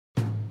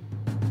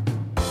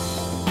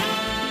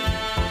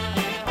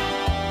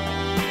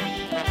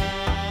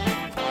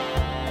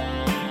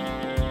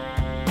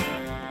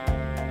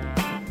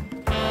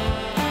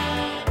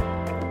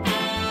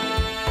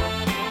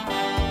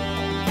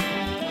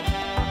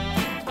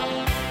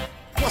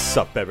What's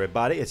up,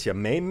 everybody? It's your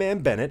main man,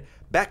 Bennett,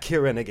 back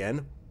here in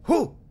again.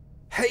 Whoo!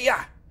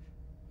 Hey-ya!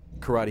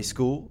 Karate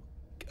school,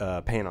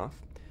 paying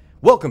off.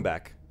 Welcome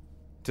back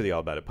to the All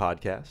About It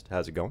podcast.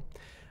 How's it going?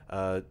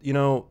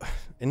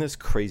 In this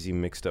crazy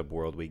mixed up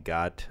world we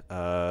got,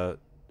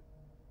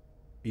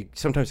 you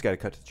sometimes got to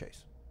cut to the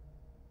chase.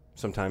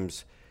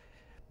 Sometimes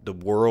the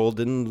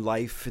world and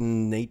life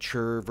and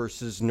nature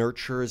versus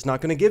nurture is not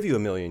going to give you a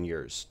million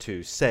years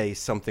to say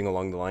something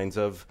along the lines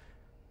of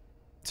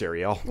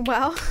cereal.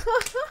 Wow.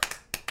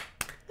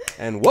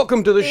 And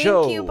welcome to the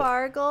show. Thank you,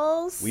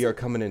 Bargles. We are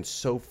coming in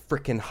so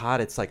freaking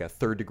hot, it's like a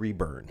 3rd-degree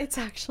burn. It's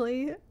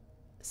actually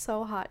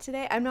so hot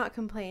today. I'm not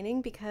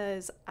complaining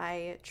because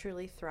I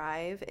truly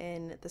thrive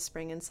in the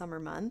spring and summer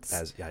months.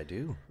 As I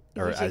do.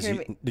 Did Or you as hear you,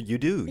 me? you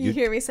do. You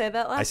hear me say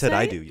that last I said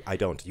night? I do. I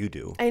don't. You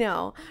do. I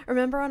know.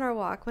 Remember on our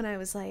walk when I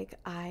was like,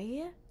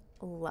 I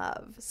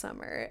love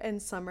summer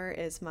and summer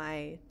is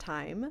my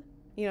time.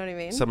 You know what I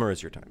mean? Summer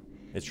is your time.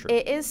 It's true.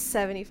 It is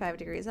 75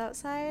 degrees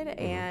outside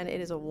and it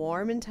is a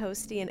warm and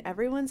toasty and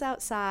everyone's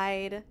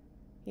outside.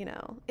 You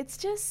know, it's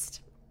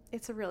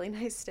a really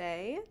nice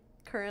day.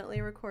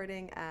 Currently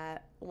recording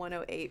at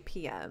 1:08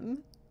 p.m.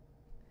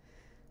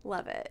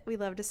 Love it. We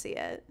love to see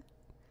it.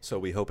 So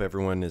we hope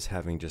everyone is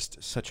having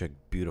just such a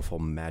beautiful,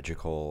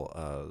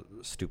 magical,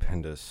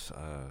 stupendous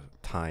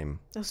time.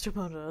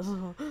 Stupendous.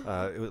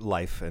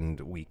 Life and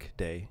week,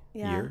 day,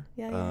 year.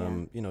 Yeah.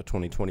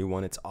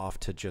 2021, it's off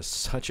to just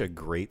such a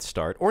great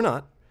start. Or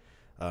not.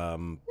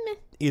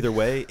 Either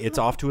way, it's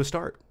off to a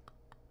start.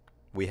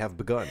 We have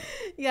begun.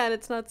 Yeah, and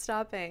it's not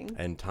stopping.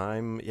 And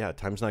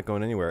time's not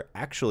going anywhere.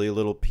 Actually, a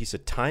little piece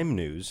of time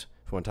news.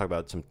 If you want to talk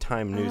about some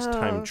time news,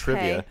 time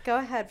trivia. Go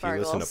ahead, If you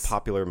Bargles. listen to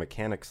Popular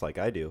Mechanics like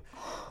I do,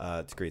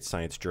 it's a great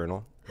science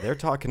journal. They're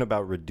talking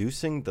about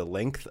reducing the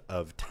length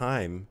of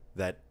time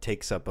that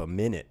takes up a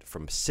minute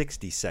from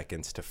 60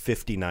 seconds to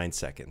 59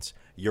 seconds.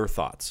 Your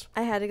thoughts?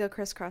 I had to go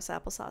crisscross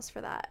applesauce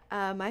for that.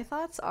 My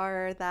thoughts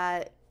are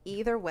that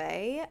either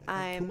way,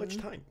 Too much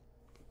time.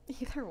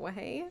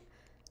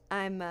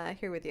 I'm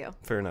here with you.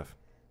 Fair enough.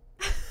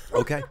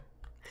 Okay.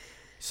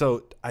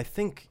 So I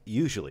think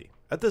usually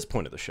at this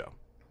point of the show,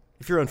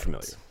 if you're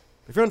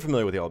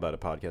unfamiliar with the All About It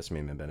podcast, me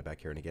and Ben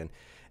back here and again,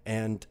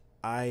 and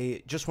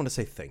I just want to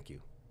say thank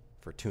you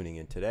for tuning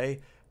in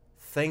today.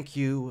 Thank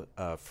you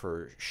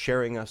for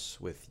sharing us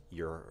with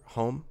your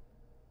home,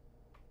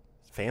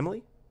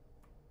 family,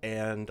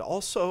 and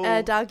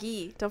also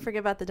doggy. Don't forget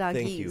about the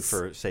doggies. thank you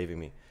for saving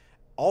me.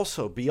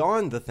 Also,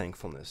 beyond the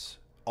thankfulness,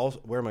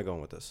 where am I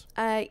going with this?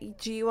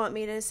 Do you want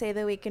me to say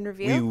the week in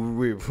review?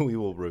 We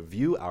will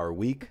review our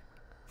week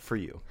for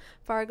you.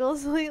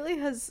 Bargles lately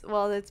has,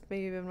 well, it's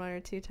maybe been 1 or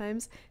 2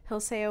 times, he'll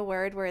say a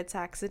word where it's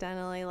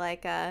accidentally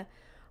like a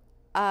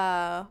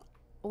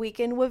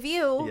weekend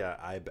review. Yeah,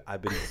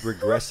 I've been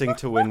regressing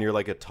to when you're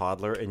like a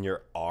toddler and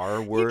your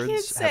R words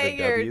can't say have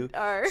a W. your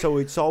R. So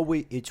it's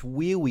wee.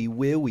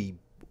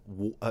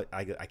 I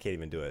can't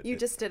even do it. You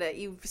just did it.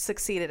 You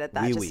succeeded at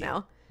that just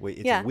now. Wait,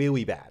 it's Yeah.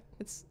 wee bad.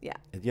 It's, yeah.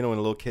 You know when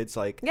a little kid's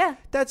like, Yeah.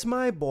 that's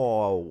my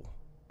ball.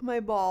 My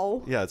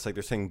ball. Yeah, it's like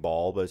they're saying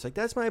ball, but it's like,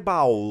 that's my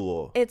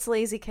ball. It's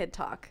lazy kid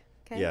talk.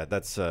 Okay. Yeah,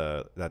 that's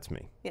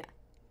me. Yeah.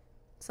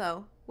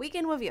 So,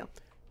 weekend review.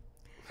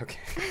 Okay.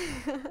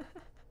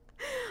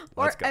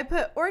 Or Let's go. I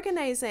put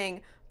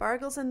organizing.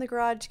 Bargles in the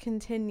garage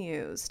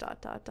continues. ...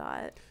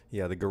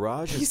 Yeah, the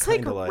garage is He's like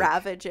kind of like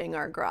ravaging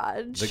our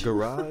garage. the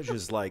garage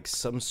is like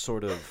some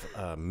sort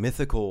of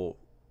mythical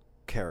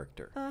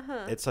character.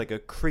 It's like a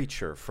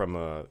creature from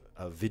a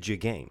video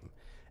game,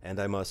 and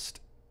I must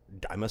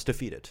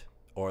defeat it,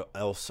 or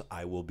else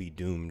I will be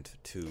doomed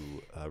to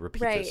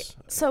repeat Right. this.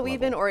 So we've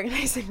been level.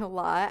 organizing a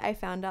lot. I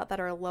found out that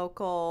our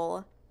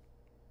local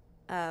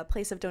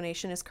place of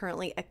donation is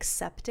currently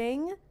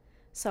accepting.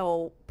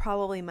 So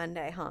probably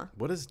Monday, huh?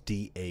 What does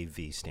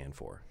DAV stand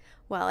for?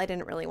 Well, I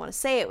didn't really want to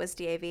say it was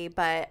DAV,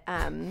 but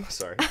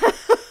Sorry.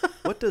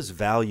 What does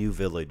Value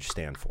Village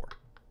stand for?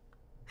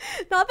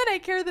 not that I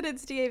care that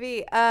it's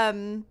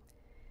DAV.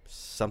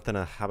 Something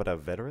how about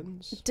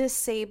veterans?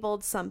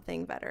 Disabled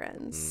something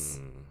veterans.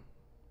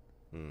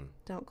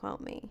 Don't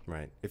quote me.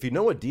 Right. If you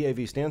know what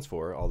DAV stands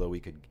for, although we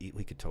could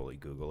totally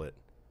Google it.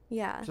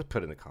 Yeah. Just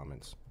put it in the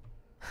comments.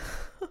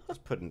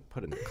 Just put in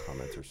the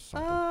comments or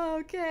something.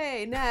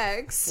 Okay,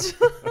 next.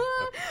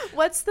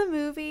 What's the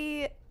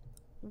movie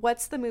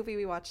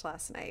we watched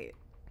last night?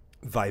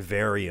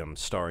 Vivarium,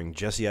 starring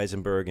Jesse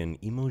Eisenberg and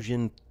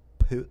Imogen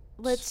Poots.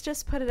 Let's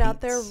just put it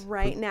out there Poots.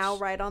 right now,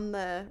 right on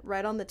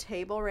the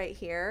table right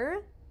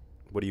here.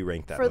 What do you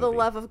rank that For the movie?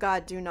 love of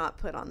God, do not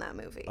put on that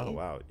movie. Oh,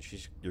 wow.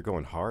 You're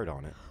going hard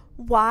on it.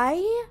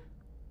 Why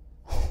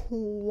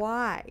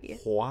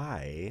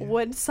Why?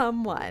 would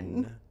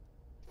someone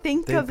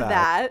think of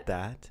that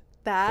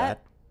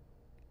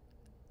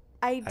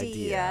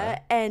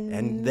idea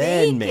and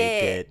then make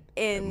it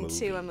a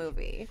into a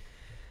movie?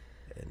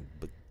 And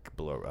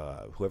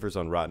whoever's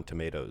on Rotten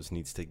Tomatoes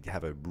needs to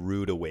have a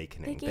rude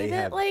awakening. They gave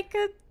it like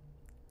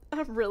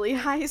a really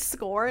high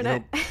score,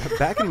 and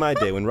back in my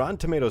day when Rotten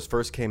Tomatoes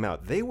first came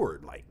out, they were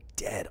like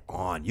dead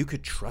on. You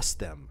could trust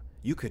them.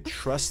 You could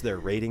trust their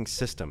rating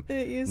system.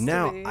 It used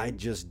now to be. I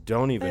just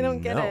don't even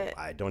don't get know. it.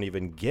 I don't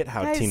even get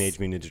how Guys, Teenage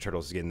Mutant Ninja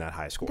Turtles is getting that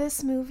high score.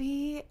 This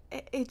movie,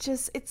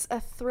 it's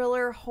a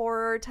thriller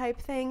horror type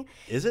thing.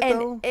 Is it, and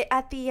though?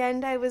 At the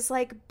end, I was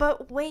like,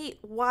 but wait,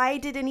 why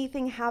did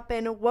anything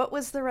happen? What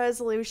was the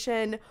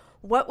resolution?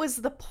 What was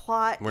the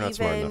plot? We're not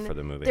smart enough for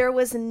the movie. There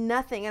was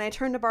nothing. And I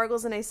turned to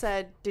Bargles and I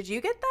said, did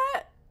you get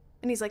that?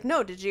 And he's like,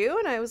 no, did you?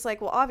 And I was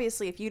like, well,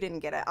 obviously, if you didn't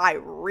get it, I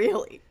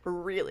really,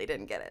 really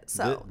didn't get it.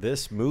 So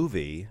This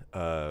movie,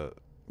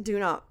 do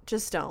not,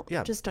 just don't.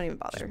 Yeah, Just don't even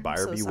bother. just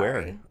buyer I'm so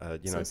beware. sorry.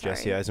 You know, So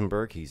Jesse sorry.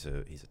 Eisenberg, he's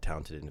a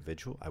talented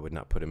individual. I would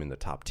not put him in the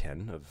top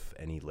 10 of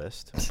any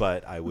list,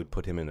 but I would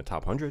put him in the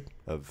top 100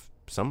 of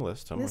some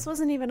list somewhere. This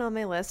wasn't even on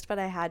my list, but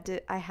I had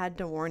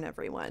to warn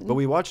everyone. But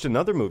we watched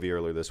another movie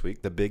earlier this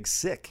week, The Big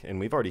Sick, and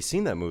we've already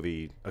seen that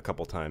movie a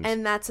couple times.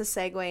 And that's a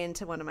segue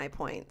into one of my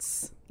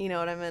points. You know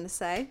what I'm going to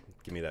say?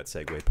 Give me that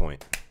segue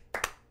point.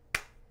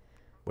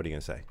 What are you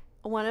going to say?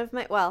 One of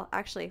my, well,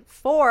 actually,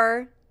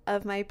 4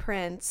 of my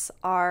prints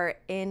are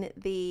in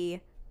the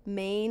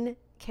main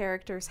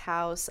character's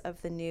house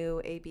of the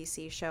new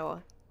ABC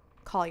show,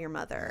 Call Your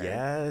Mother.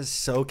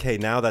 Yes. Okay,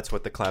 now that's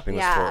what the clapping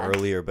was Yeah. for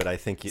earlier, but I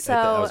think So-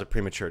 that was a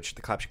premature.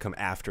 The clap should come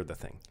after the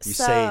thing. You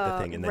say the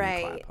thing and then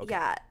you clap. Okay.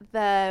 Yeah.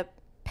 The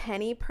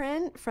penny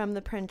print from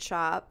the print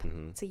shop,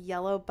 Mm-hmm. it's a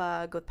yellow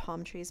bug with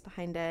palm trees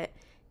behind it,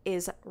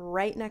 is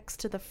right next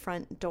to the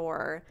front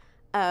door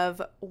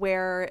of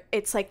where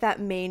it's like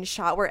that main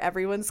shot where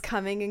everyone's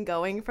coming and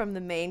going from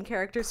the main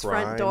character's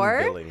front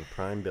door.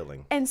 Prime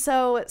billing. And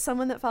so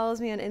someone that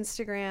follows me on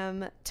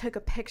Instagram took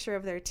a picture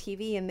of their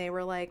TV and they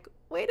were like,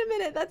 wait a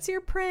minute, that's your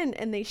print.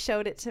 And they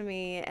showed it to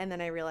me. And then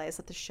I realized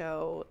that the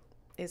show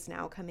is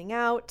now coming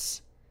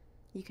out.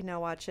 You can now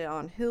watch it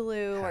on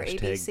Hulu or Hashtag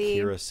ABC.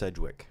 Kira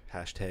Sedgwick.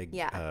 Hashtag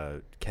Yeah.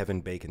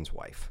 Kevin Bacon's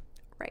wife.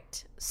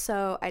 Right.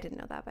 So I didn't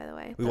know that, by the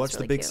way. We That's watched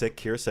really The Big cute. Sick.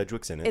 Kira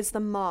Sedgwick's in it. Is the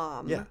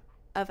mom Yeah.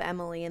 of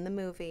Emily in the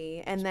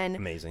movie. And then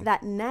amazing.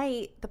 that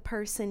night, the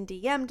person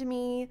DM'd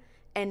me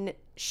and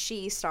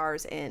she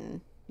stars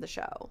in the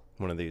show.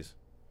 One of these.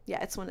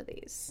 Yeah, it's one of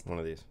these. One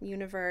of these.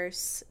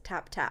 Universe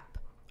Tap Tap.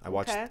 I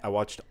watched. Okay. I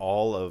watched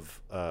all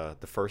of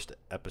the first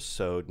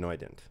episode. No, I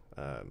didn't.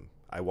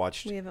 I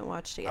watched. We haven't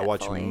watched it yet. I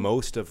watched fully.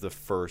 most of the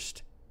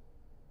first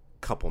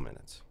couple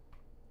minutes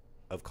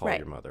of Call Right.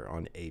 Your Mother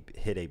on a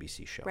hit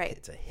ABC show. Right.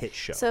 It's a hit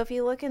show. So if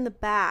you look in the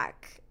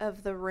back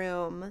of the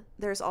room,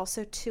 there's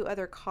also 2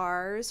 other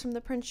cars from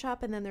the print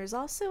shop, and then there's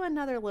also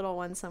another little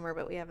one somewhere,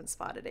 but we haven't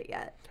spotted it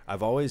yet.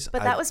 But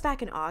that was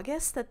back in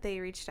August that they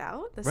reached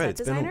out. The right. set It's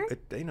designer.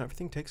 been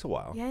everything takes a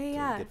while. Yeah, yeah, to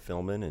yeah. get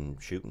filming and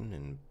shooting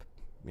and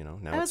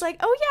now I was it's, like,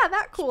 oh yeah,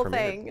 that cool premiered.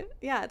 thing.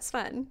 Yeah, it's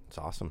fun. it's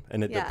awesome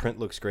and the Yeah. print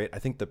looks great. I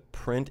think the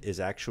print is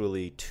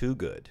actually too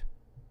good.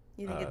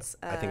 You think it's?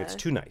 I think it's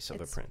too nice of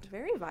a it's print.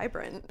 very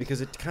vibrant.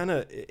 Because it's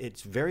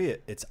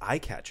eye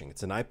catching.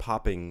 It's an eye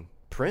popping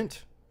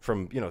print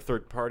from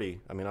third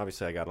party. I mean,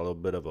 obviously I got a little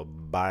bit of a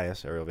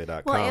bias,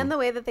 Arielv.com. Well, and the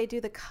way that they do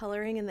the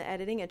coloring and the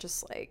editing, it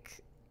just like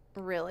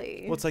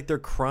really. Well, it's like they're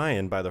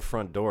crying by the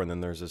front door, and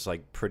then there's this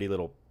like pretty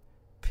little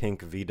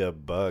pink Vita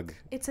bug.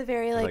 It's a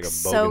very like, like a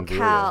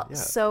bougainvillea, yeah.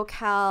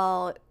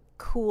 SoCal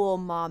cool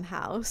mom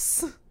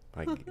house.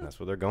 Like that's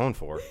what they're going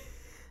for.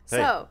 Hey.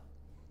 So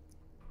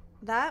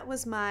that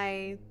was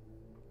my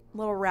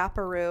little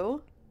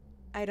wrapperoo.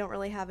 I don't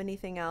really have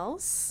anything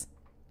else.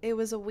 It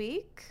was a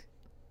week.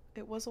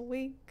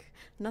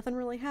 Nothing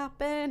really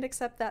happened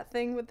except that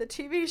thing with the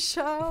TV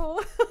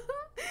show.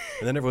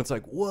 And then everyone's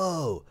like,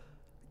 "Whoa,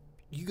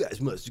 you guys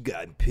must have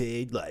gotten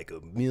paid like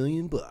 $1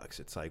 million."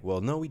 It's like,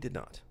 well, no, we did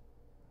not.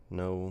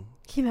 No,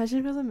 Can you imagine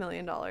if it was $1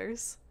 million?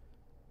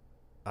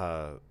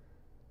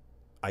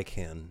 I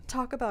can.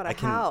 Talk about a I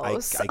can.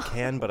 house. I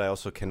can, but I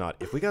also cannot.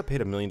 If we got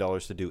paid $1 million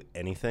to do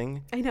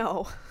anything, I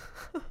know.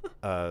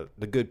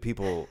 the good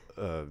people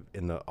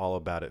in the All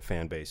About It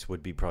fan base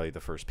would be probably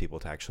the first people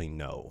to actually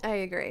know. I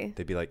agree.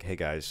 They'd be like, "Hey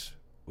guys,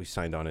 we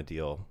signed on a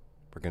deal.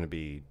 We're going to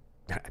be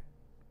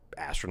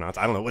astronauts."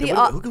 I don't know.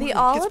 Who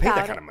gets paid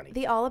that kind of money?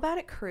 The All About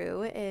It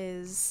crew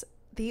is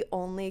the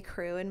only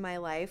crew in my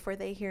life where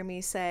they hear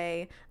me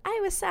say, I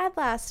was sad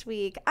last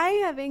week. I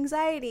have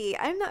anxiety.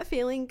 I'm not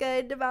feeling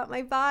good about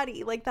my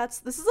body. Like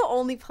this is the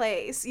only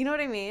place. You know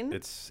what I mean?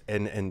 It's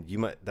and you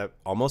might, that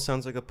almost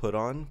sounds like a put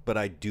on, but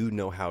I do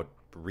know how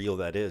real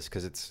that is,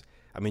 because it's,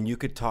 I mean, you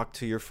could talk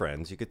to your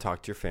friends, you could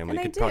talk to your family,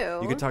 And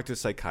you could talk to a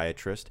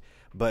psychiatrist,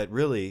 but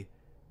really,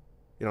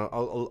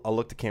 I'll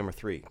look to camera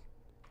 3.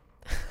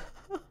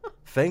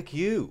 Thank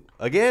you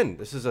again.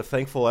 This is a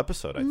thankful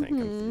episode, I think.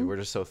 Mm-hmm. We're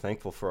just so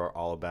thankful for our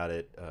All About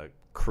It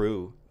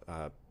crew,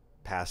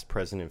 past,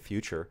 present, and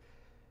future,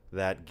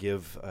 that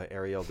give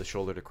Ariel the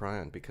shoulder to cry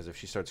on. Because if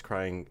she starts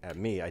crying at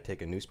me, I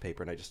take a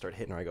newspaper and I just start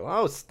hitting her. I go,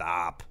 "Oh,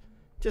 stop.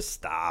 Just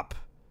stop."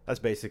 That's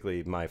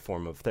basically my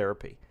form of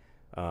therapy.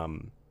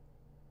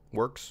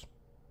 Works,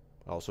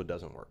 also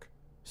doesn't work.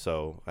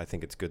 So I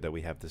think it's good that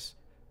we have this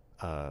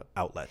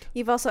outlet.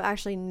 You've also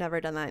actually never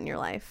done that in your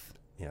life.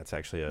 Yeah, it's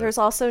actually There's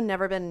also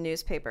never been a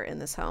newspaper in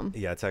this home.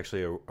 Yeah, it's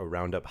actually a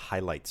Roundup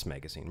Highlights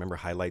magazine. Remember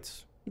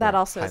Highlights That Or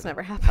also has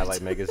never happened.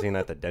 Highlight Magazine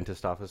at the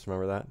dentist office.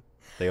 Remember that?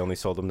 They only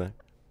sold them there.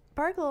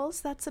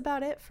 Bargles, that's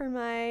about it for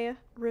my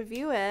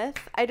review-ith.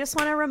 I just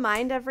want to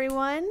remind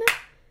everyone,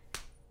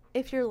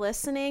 if you're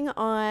listening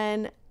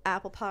on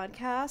Apple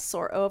Podcasts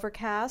or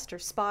Overcast or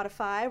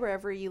Spotify,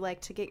 wherever you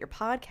like to get your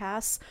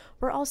podcasts,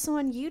 we're also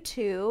on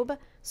YouTube.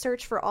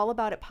 Search for All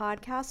About It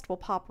Podcast. We'll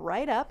pop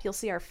right up. You'll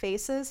see our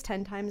faces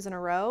 10 times in a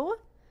row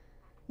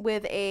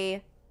with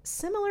a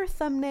similar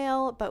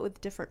thumbnail, but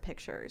with different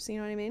pictures. You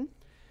know what I mean?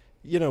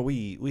 You know,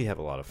 we have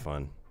a lot of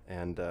fun.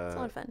 And It's a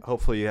lot of fun.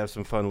 hopefully you have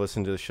some fun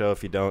listening to the show.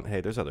 If you don't,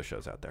 hey, there's other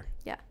shows out there.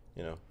 Yeah.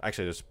 You know,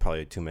 actually, there's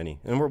probably too many.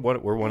 And we're one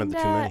of the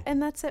too many.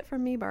 And that's it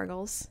from me,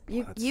 Bargles.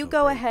 You That's you so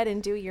go great. ahead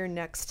and do your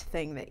next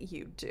thing that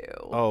you do.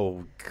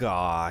 Oh,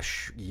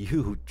 gosh.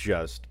 You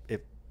just...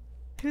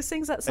 Who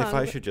sings that song? If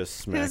I should just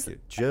smack Who's- you.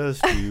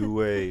 Just you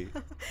wait.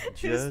 Who's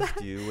Just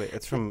that? you wait.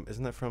 It's from...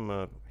 Isn't that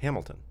from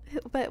Hamilton?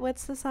 But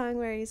what's the song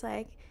where he's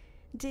like,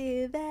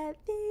 do that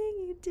thing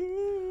you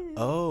do?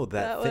 Oh,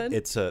 That one?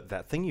 it's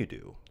That Thing You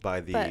Do by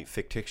the But-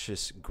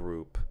 fictitious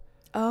group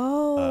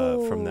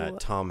Oh. from that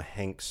Tom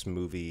Hanks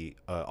movie.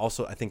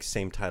 Also, I think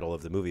same title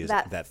of the movie is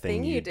That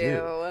Thing Thing You You Do.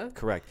 Do.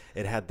 Correct.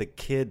 It had the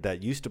kid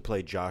that used to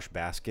play Josh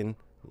Baskin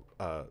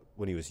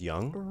when he was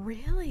young.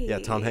 Really? Yeah,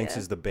 Tom Hanks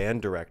is the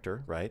band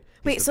director, right?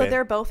 He's Wait, the so band-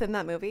 they're both in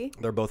that movie?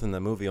 They're both in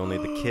that movie. Only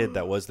the kid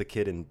that was the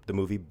kid in the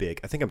movie Big.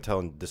 I think I'm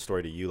telling this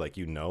story to you like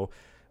you know.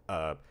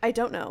 I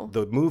don't know.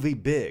 The movie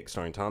Big,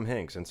 starring Tom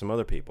Hanks and some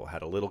other people,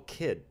 had a little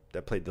kid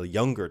that played the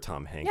younger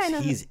Tom Hanks. Yeah, I know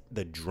He's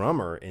the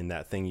drummer in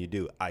That Thing You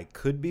Do. I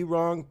could be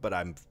wrong, but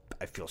I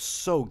feel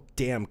so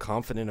damn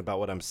confident about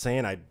what I'm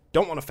saying. I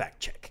don't want to fact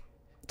check.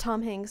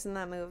 Tom Hanks in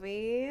that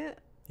movie.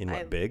 In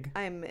what, Big?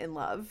 I'm in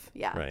love.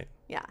 Yeah. Right.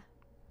 Yeah.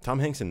 Tom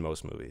Hanks in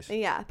most movies.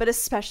 Yeah, but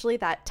especially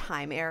that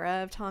time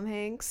era of Tom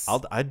Hanks.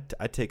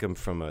 I'd take him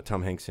from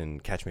Tom Hanks in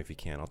Catch Me If You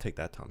Can. I'll take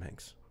that Tom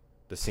Hanks.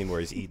 The scene where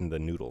he's eating the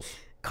noodles.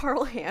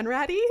 Carl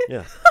Hanratty?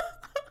 Yeah.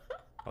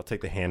 I'll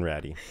take the hand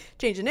ratty.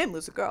 Change your name,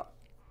 lose a girl.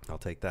 I'll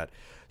take that.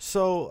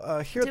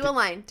 So here Do a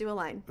line. Do a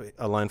line.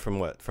 a line from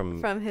what?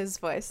 From his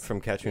voice.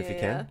 From Catch Me If You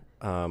Yeah,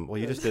 Can? Well,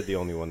 you just did the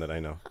only one that I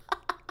know.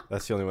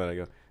 That's the only one I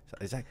go.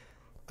 Is that,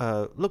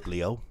 look,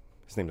 Leo.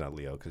 His name's not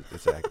Leo because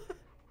it's Zach.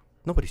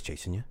 Nobody's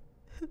chasing you,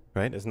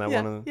 right? Isn't that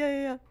Yeah, one of the?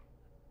 yeah.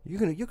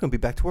 You're gonna be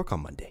back to work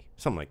on Monday,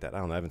 something like that. I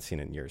don't know. I haven't seen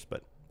it in years,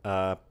 but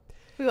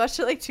We watched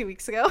it like 2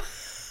 weeks ago.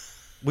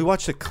 we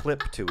watched a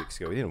clip 2 weeks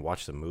ago. We didn't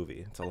watch the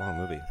movie. It's a long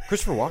movie.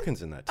 Christopher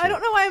Walken's in that too. I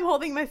don't know why I'm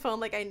holding my phone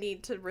like I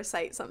need to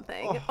recite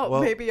something. Oh, Oh,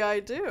 well- maybe I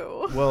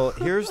do. Well,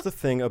 here's the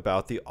thing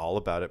about the All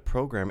About It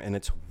program, and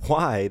it's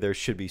why there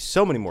should be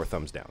so many more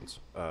thumbs downs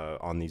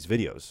on these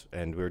videos.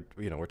 And we're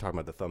talking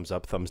about the thumbs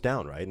up, thumbs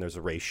down, right? And there's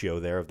a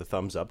ratio there of the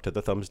thumbs up to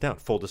the thumbs down.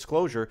 Full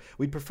disclosure,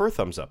 we'd prefer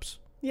thumbs ups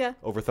Yeah.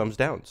 over thumbs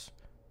downs,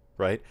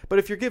 right? But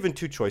if you're given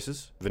two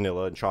choices,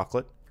 vanilla and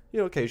chocolate,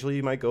 occasionally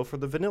you might go for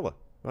the vanilla.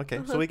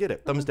 Okay, so we get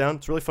it. Thumbs down,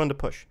 it's really fun to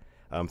push.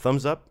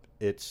 Thumbs up,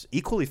 it's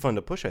equally fun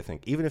to push, I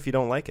think, even if you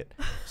don't like it.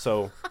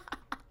 So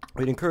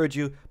we'd encourage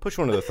you, push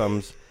one of the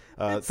thumbs.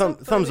 That's so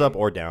Thumbs up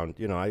funny. or down.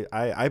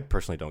 I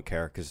personally don't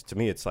care because to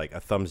me it's like a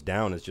thumbs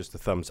down is just a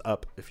thumbs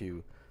up. If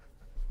you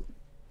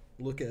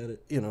look at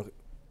it,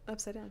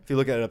 Upside down. if you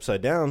look at it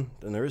upside down,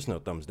 then there is no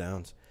thumbs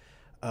downs.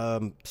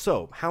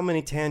 So how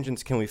many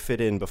tangents can we fit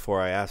in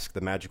before I ask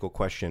the magical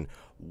question?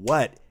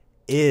 What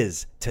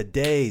is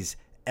today's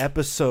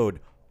episode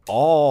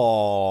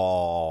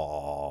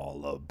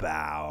all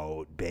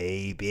about,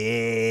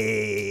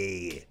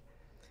 baby?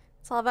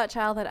 It's all about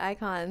childhood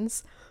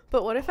icons.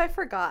 But what if I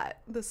forgot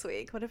this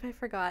week? What if I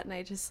forgot and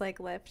I just like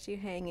left you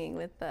hanging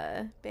with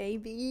the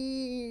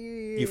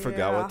baby? You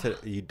forgot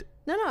what you.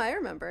 No, I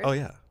remember. Oh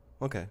yeah.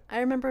 Okay. I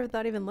remember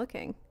without even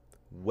looking.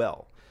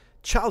 Well,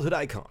 childhood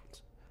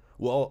icons.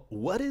 Well,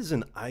 what is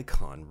an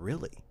icon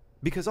really?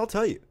 Because I'll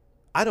tell you,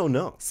 I don't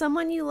know.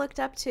 Someone you looked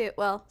up to.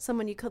 Well,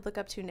 someone you could look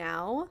up to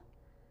now.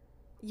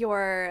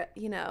 Your,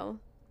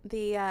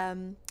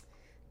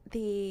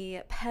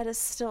 the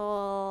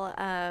pedestal.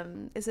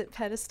 Is it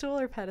pedestal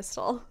or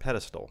pedestal?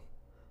 Pedestal.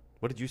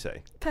 What did you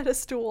say?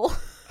 Pedestal.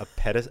 A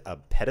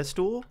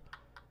pedestal?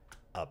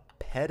 A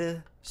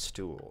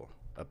pedestal.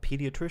 A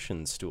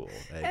pediatrician's stool.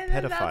 A And pedophile's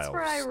then that's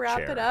where I wrap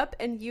chair. it up,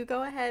 and you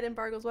go ahead and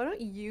Bargles. Why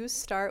don't you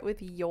start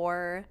with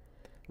your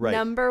Right.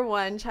 number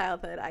one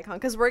childhood icon?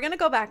 Because we're gonna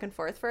go back and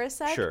forth for a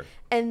sec, Sure.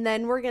 and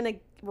then we're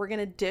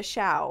gonna dish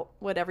out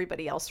what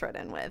everybody else wrote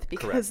in with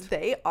because Correct.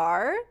 they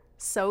are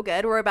so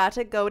good. We're about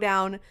to go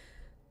down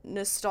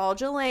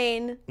nostalgia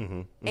lane,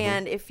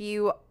 and if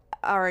you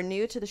are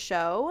new to the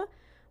show,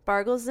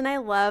 Bargles and I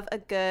love a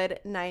good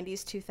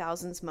 90s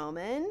 2000s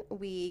moment.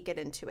 We get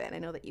into it. I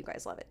know that you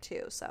guys love it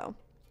too, so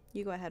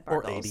you go ahead,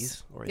 Or Bargles.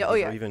 80s. Or 80s. Yeah, oh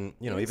yeah. Or even,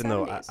 Even even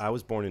though 70s. I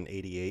was born in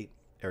 88,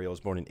 Ariel was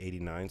born in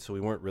 89, so we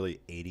weren't really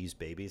 80s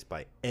babies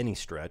by any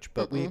stretch,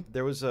 but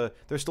there's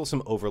still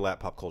some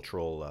overlap pop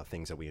cultural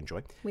things that we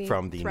enjoy We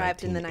from the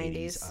thrived in the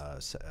 1980s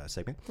 90s.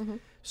 segment.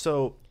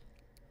 So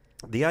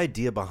the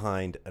idea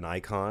behind an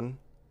icon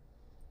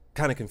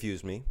kind of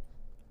confused me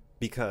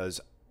because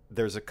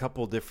there's a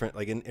couple different,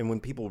 and when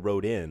people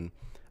wrote in,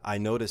 I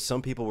noticed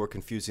some people were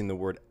confusing the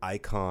word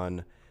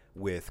icon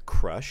with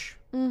crush,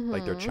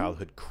 like their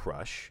childhood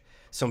crush.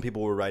 Some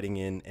people were writing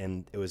in,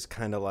 and it was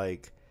kind of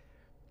like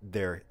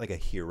they're like a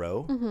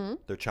hero,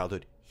 their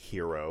childhood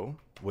hero,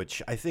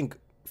 which I think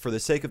for the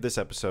sake of this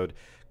episode,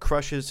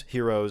 crushes,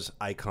 heroes,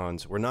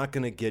 icons, we're not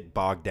going to get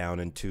bogged down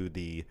into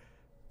the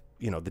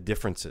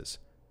differences.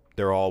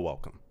 They're all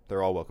welcome.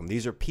 They're all welcome.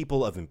 These are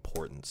people of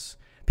importance,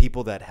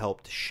 people that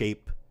helped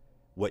shape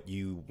what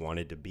you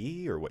wanted to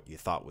be or what you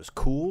thought was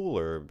cool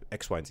or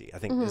X, Y, and Z. I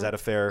think, is that a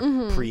fair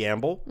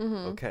preamble?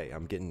 Okay.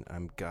 I'm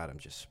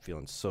just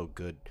feeling so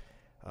good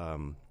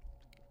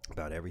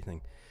about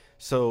everything.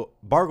 So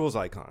Bargle's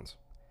icons.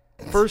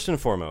 First and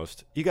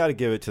foremost, you got to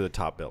give it to the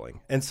top billing.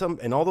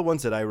 And all the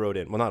ones that I wrote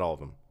in, well, not all of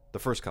them, the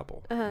first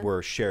couple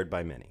were shared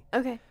by many.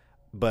 Okay.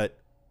 But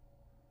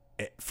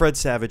Fred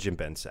Savage and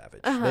Ben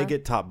Savage, they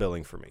get top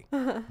billing for me.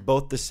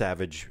 Both the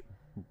Savage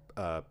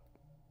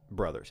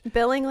brothers.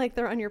 Billing like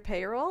they're on your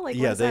payroll? Like,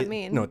 what does that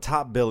mean? No,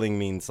 top billing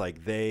means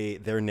like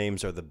their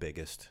names are the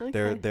biggest.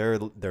 Okay.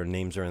 Their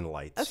names are in the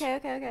lights.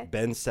 Okay.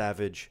 Ben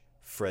Savage,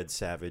 Fred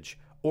Savage,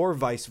 or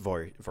vice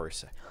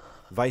versa.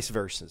 Vice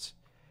versa.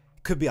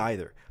 Could be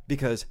either,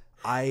 because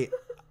I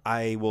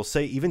will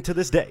say, even to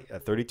this day,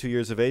 at 32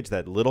 years of age,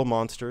 that Little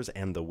Monsters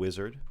and The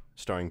Wizard,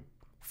 starring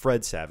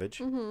Fred Savage,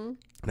 and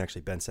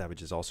actually Ben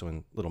Savage is also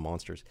in Little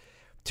Monsters,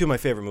 two of my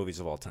favorite movies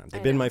of all time.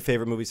 They've been my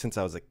favorite movies since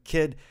I was a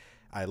kid.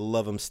 I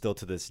love them still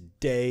to this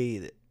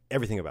day,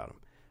 everything about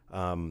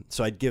them.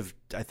 So I'd give,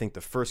 I think,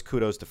 the first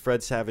kudos to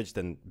Fred Savage,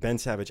 then Ben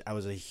Savage. I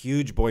was a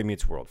huge Boy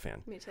Meets World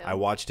fan. Me too. I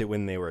watched it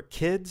when they were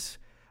kids.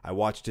 I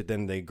watched it,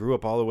 then they grew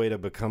up all the way to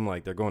become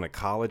like they're going to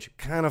college.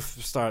 Kind of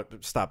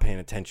stopped paying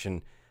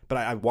attention, but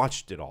I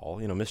watched it all.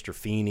 Mr.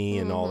 Feeney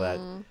and all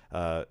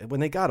that. When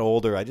they got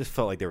older, I just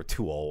felt like they were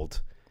too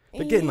old.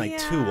 They're getting like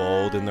too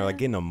old, and they're like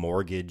getting a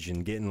mortgage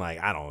and getting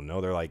like, I don't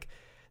know. They're like,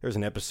 there's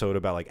an episode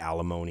about like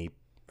alimony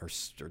or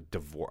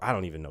divorce. I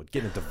don't even know.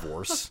 Getting a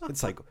divorce.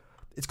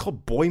 It's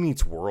called Boy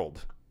Meets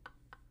World.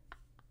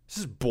 This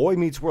is Boy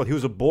Meets World. He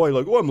was a boy,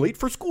 like, oh, I'm late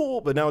for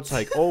school, but now it's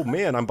like, oh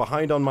man, I'm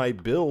behind on my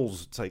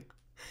bills. It's like,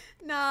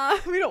 nah,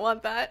 we don't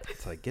want that.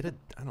 it's like, get it.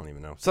 I don't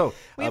even know. So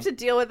We have to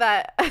deal with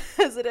that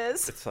as it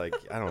is. it's like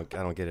I don't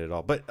get it at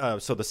all.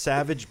 But so the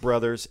Savage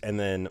brothers, and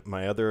then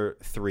my other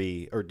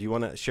three. Or do you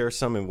want to share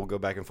some, and we'll go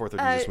back and forth, or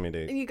do you just want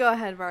me to? You go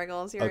ahead,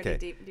 Vargles. You're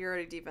Okay.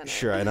 already deep in it.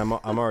 Sure, and I'm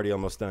already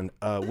almost done.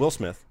 Will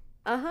Smith.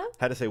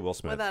 Had to say Will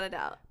Smith Without a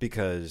doubt.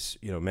 because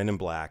Men in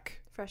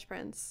Black, Fresh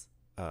Prince.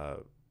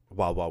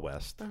 Wild Wild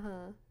West,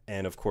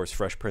 and of course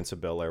Fresh Prince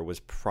of Bel-Air was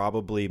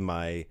probably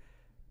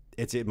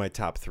it's in my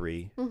top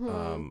three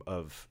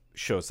of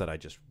shows that I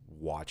just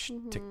watched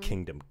to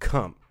Kingdom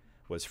Come.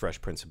 Was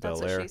Fresh Prince of That's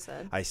Bel-Air. what she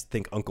said. I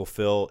think Uncle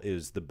Phil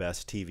is the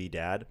best TV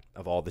dad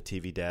of all the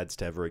TV dads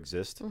to ever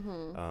exist.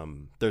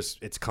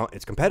 It's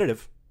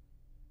competitive,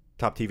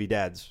 top TV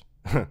dads,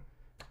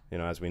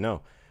 as we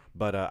know.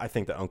 But I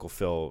think that Uncle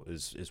Phil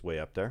is way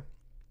up there,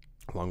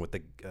 along with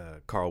the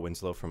Carl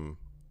Winslow from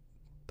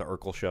the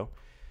Urkel Show.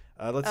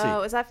 Let's see.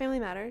 Oh, is that Family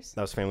Matters?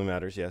 That was Family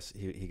Matters. Yes,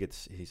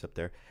 he's up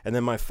there. And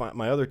then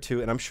my other two,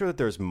 and I'm sure that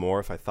there's more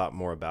if I thought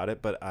more about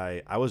it. But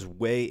I was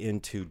way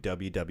into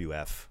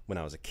WWF when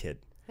I was a kid.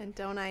 And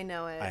don't I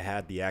know it? I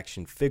had the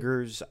action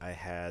figures. I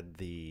had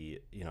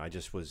the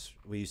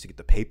we used to get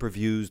the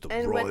pay-per-views, the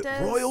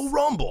Royal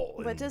Rumble.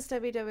 What does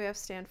WWF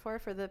stand for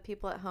the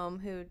people at home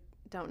who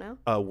don't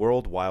know?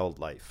 World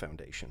Wildlife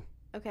Foundation.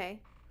 Okay.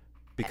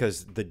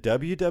 Because the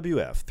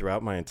WWF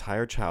throughout my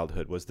entire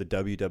childhood was the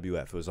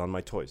WWF. It was on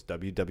my toys.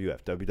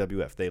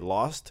 WWF. They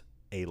lost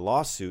a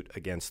lawsuit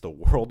against the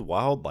World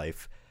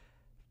Wildlife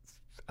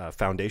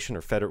Foundation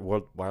or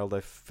World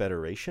Wildlife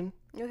Federation.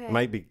 Okay.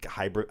 Might be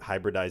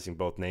hybridizing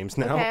both names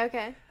now.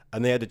 Okay.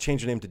 And they had to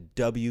change the name to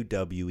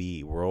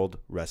WWE, World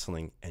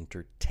Wrestling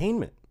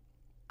Entertainment.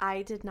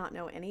 I did not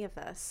know any of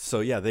this. So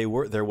yeah, there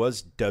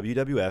was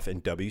WWF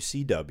and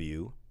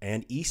WCW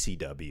and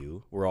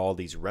ECW were all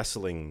these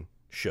wrestling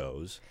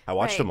shows. I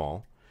watched them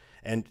all.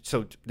 And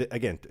so,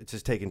 again, it's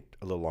just taking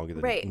a little longer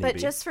than Right, need but be.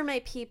 just for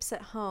my peeps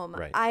at home,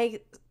 Right. I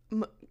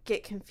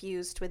get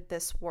confused with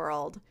this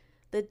world.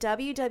 The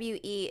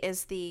WWE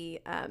is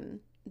the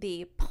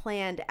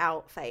planned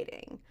out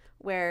fighting,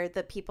 where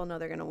the people know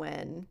they're going to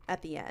win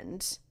at the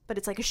end. But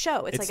it's like a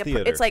show. It's like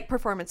theater. it's like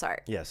performance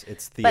art. Yes,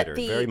 it's theater,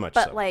 very much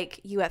so. But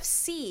like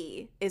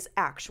UFC is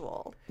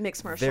actual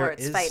mixed martial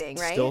arts fighting, right?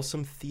 There is still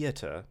some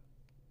theater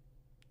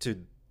to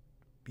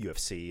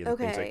UFC and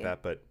things like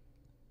that, but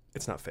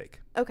it's not fake.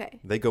 Okay.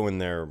 They go in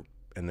there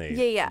and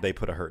they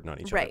put a hurting on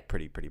each other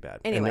pretty bad.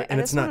 Anyway, and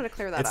I just wanted to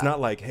clear that up. It's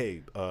not like,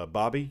 hey,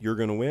 Bobby, you're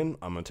going to win.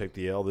 I'm going to take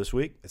the L this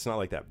week. It's not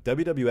like that.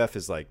 WWF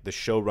is like the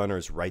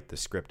showrunners write the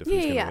script of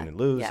who's going to win and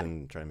lose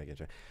and try and make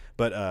it.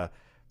 But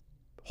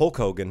Hulk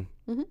Hogan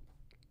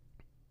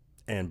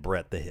and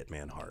Bret the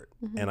Hitman Hart.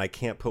 And I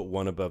can't put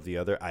one above the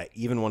other. I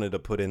even wanted to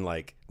put in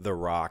like The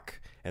Rock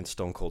and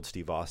Stone Cold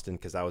Steve Austin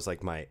because that was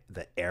like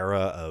the era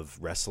of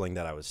wrestling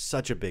that I was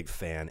such a big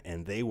fan,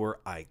 and they were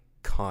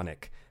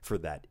iconic for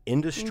that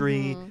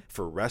industry,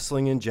 for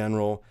wrestling in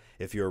general.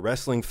 If you're a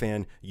wrestling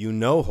fan, you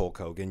know Hulk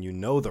Hogan, you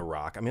know The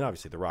Rock. I mean,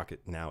 obviously, The Rock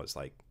now is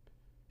like,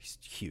 he's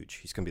huge.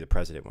 He's going to be the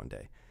president one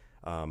day.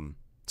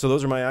 So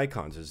those are my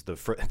icons, is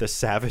the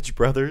Savage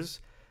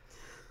Brothers,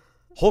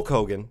 Hulk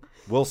Hogan,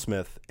 Will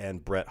Smith,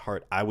 and Bret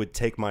Hart. I would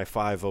take my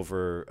 5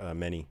 over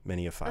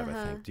many of 5,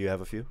 I think. Do you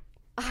have a few?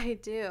 I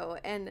do.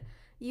 And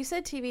you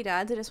said TV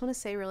dads. I just want to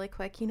say really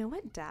quick, you know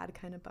what dad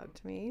kind of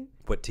bugged me?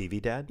 What,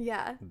 TV dad?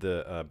 Yeah.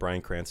 The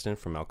Bryan Cranston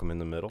from Malcolm in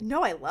the Middle?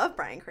 No, I love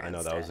Bryan Cranston. I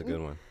know, that was a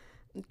good one.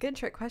 Good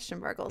trick question,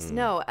 Bargles.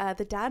 No,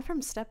 the dad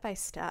from Step by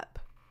Step.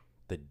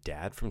 The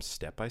dad from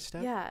Step by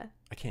Step? Yeah.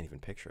 I can't even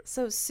picture it.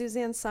 So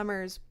Suzanne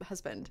Summers'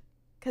 husband.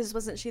 Because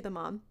wasn't she the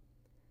mom?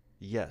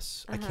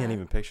 Yes. I can't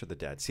even picture the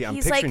dad. See,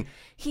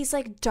 He's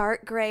like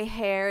dark gray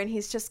hair, and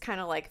he's just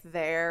kind of like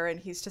there, and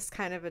he's just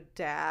kind of a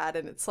dad,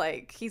 and it's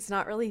like he's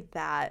not really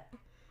that.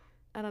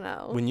 I don't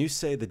know. When you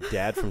say the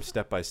dad from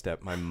Step by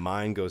Step, my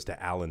mind goes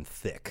to Alan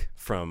Thicke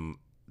from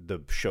the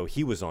show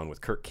he was on with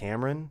Kirk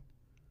Cameron.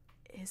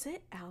 Is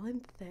it Alan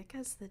Thicke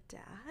as the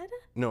dad?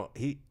 No,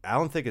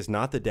 Alan Thicke is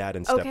not the dad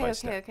in Step by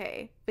Step.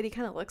 Okay. But he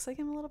kind of looks like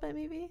him a little bit,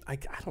 maybe? I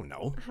don't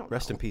know.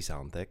 Rest in peace,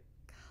 Alan Thicke.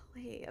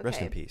 Okay.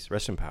 Rest in peace.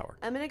 Rest in power.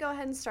 I'm going to go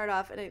ahead and start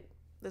off, and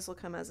this will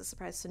come as a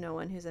surprise to no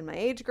one who's in my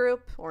age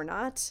group or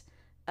not.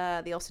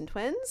 The Olsen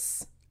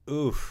twins.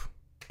 Oof.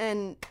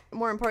 And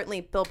more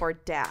importantly,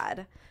 Billboard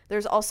Dad.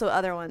 There's also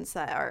other ones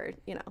that are,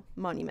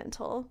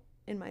 monumental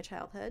in my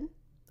childhood.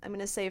 I'm going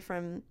to say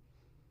from,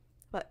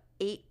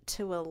 8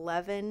 to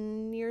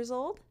 11 years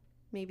old?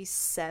 Maybe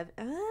 7.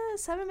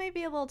 7 may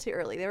be a little too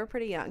early. They were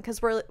pretty young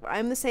because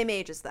I'm the same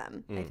age as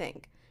them, I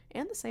think.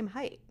 And the same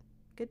height.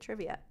 Good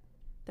trivia.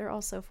 They're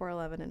also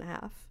 4'11 and a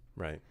half.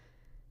 Right.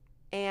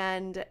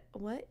 And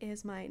what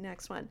is my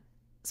next one?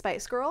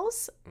 Spice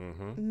Girls.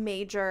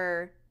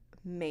 Major.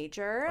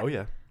 Oh,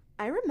 yeah.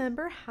 I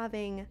remember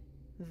having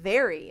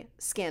very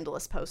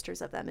scandalous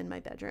posters of them in my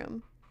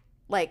bedroom.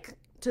 Like,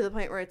 to the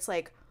point where it's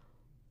like,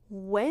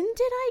 when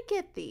did I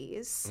get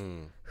these?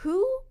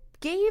 Who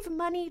gave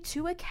money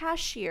to a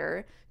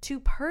cashier to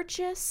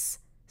purchase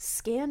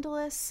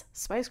scandalous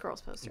Spice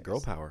Girls posters?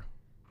 Girl power.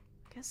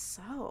 I guess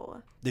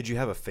so. Did you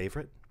have a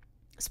favorite?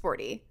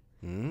 Sporty.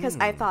 Because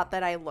I thought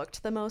that I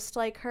looked the most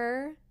like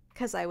her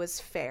because I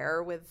was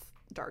fair with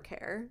dark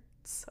hair.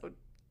 So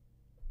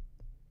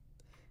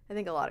I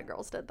think a lot of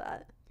girls did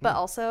that. But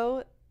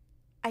also,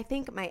 I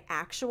think my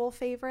actual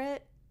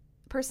favorite,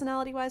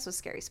 personality-wise, was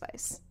Scary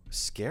Spice.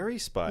 Scary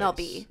Spice? Mel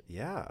B.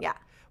 Yeah. Yeah.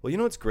 Well, you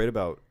know what's great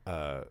about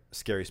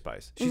Scary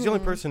Spice? She's the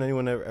only person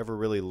anyone ever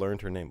really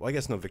learned her name. Well, I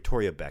guess no,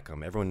 Victoria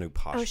Beckham. Everyone knew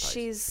Posh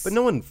Spice. But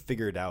no one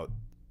figured out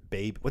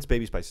what's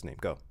Baby Spice's name?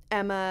 Go.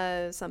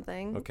 Emma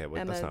something. Okay,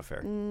 well, that's not fair.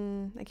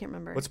 I can't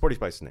remember. What's Sporty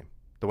Spice's name?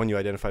 The one you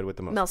identified with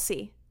the most? Mel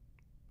C.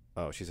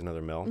 Oh, she's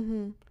another Mel?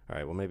 All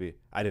right, well, maybe.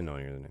 I didn't know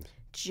any of the names.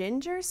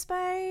 Ginger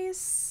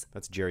Spice.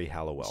 That's Jerry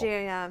Halliwell.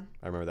 Yeah.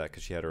 I remember that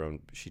because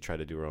she tried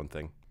to do her own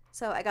thing.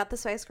 So I got the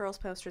Spice Girls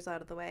posters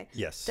out of the way.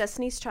 Yes.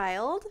 Destiny's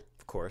Child.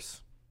 Of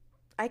course.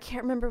 I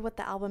can't remember what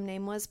the album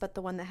name was, but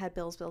the one that had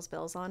Bills, Bills,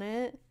 Bills on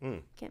it.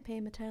 Can't pay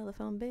my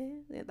telephone bill.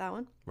 Yeah, that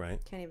one. Right.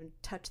 Can't even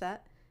touch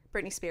that.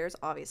 Britney Spears,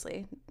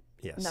 obviously.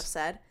 Yes. Enough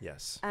said.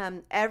 Yes.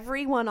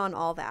 Everyone on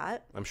All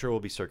That. I'm sure we'll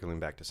be circling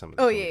back to some of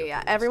the. Oh,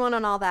 yeah. Everyone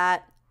on All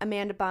That.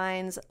 Amanda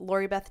Bynes,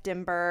 Lori Beth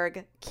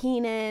Dimberg,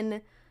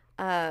 Keenan,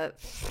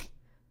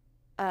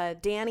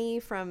 Danny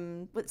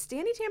from... What's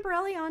Danny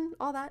Tamborelli on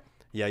All That?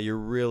 Yeah,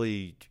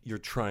 you're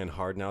trying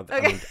hard now. Okay.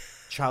 I mean,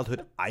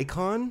 childhood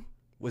icon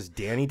was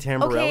Danny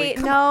Tamborelli.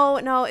 Okay,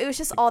 no, it was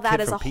just All That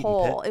as a Pete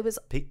whole. Pit? It was...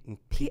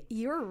 Pete.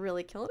 You're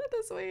really killing it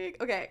this week.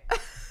 Okay.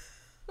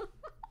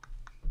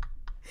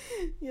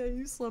 Yeah,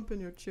 you slump in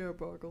your chair,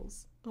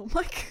 Boggles. Oh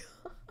my god.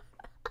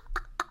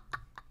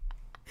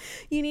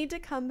 You need to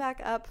come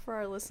back up for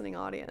our listening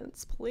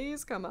audience.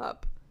 Please come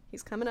up.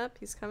 He's coming up,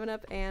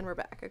 and we're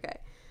back. Okay.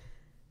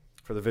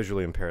 For the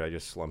visually impaired, I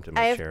just slumped in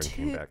my chair and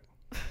came back.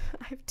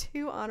 I have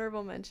 2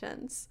 honorable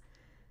mentions.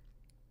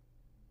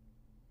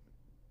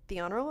 The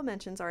honorable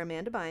mentions are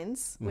Amanda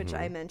Bynes, which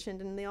I mentioned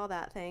in the All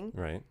That thing.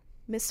 Right.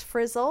 Miss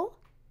Frizzle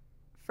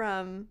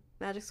from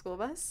Magic School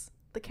Bus.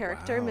 The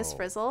character, Miss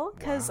Frizzle.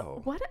 Because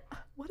what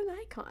an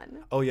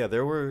icon. Oh, yeah,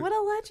 there were... What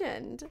a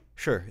legend.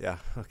 Sure, yeah,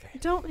 okay.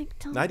 Don't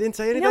I didn't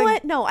say anything. You know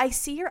what? No, I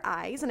see your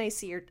eyes and I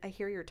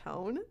hear your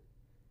tone.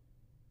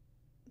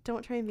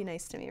 Don't try and be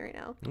nice to me right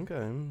now.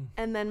 Okay.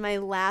 And then my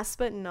last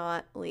but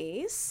not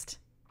least,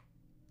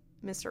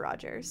 Mr.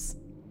 Rogers.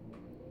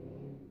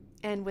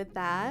 And with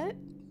that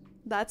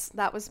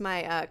was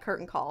my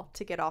curtain call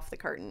to get off the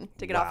curtain,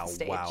 to get off the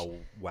stage.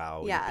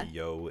 Wow. Yeah.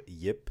 Yo,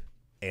 yip,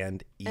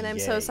 and And I'm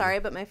so sorry,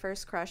 but my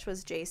first crush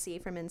was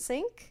JC from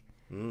NSYNC.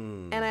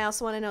 And I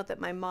also want to note that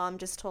my mom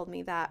just told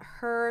me that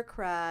her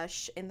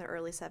crush in the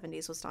early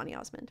 70s was Donny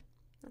Osmond.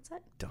 That's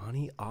it.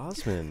 Donny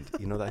Osmond.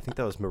 I think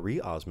that was Marie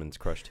Osmond's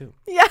crush, too.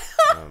 Yeah.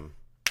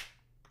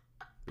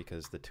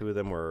 Because the two of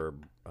them were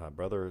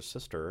brother or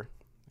sister.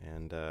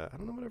 And I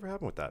don't know whatever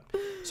happened with that.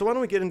 So why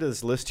don't we get into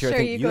this list here? Sure, I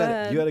think you go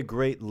ahead. You had a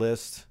great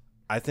list.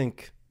 I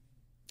think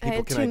I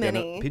had too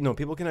many.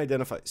 People can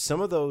identify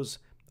some of those.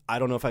 I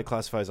don't know if I'd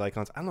classify as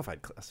icons. I don't know if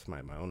I'd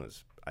classify my own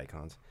as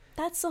icons.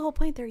 That's the whole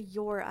point. They're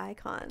your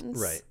icons.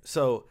 Right.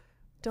 So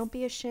don't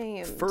be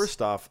ashamed.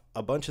 first off,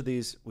 a bunch of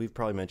these we've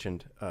probably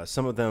mentioned.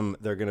 Some of them,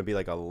 they're going to be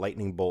like a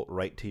lightning bolt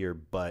right to your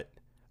butt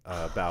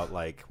about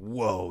like,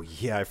 whoa,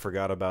 yeah, I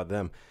forgot about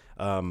them.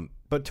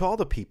 But to all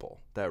the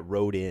people that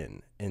wrote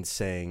in and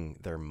sang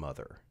their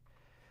mother,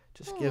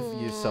 just give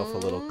yourself a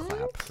little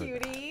clap for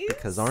that, cuties.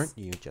 because aren't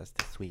you just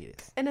the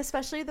sweetest? And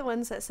especially the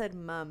ones that said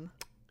mum.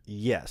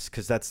 Yes,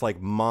 because that's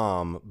like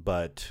mom,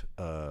 but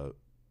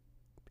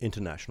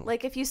international.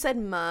 Like if you said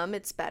mum,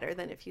 it's better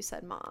than if you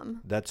said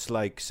mom. That's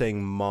like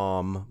saying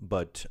mom,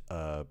 but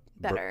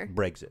Better.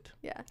 Brexit.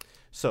 Yeah.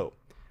 So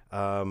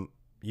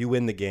you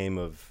win the game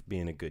of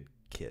being a good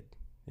kid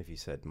if you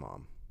said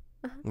mom.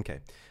 Uh-huh. Okay.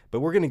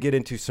 But we're going to get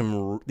into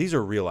some... these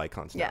are real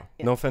icons now.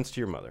 Yeah. No offense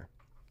to your mother.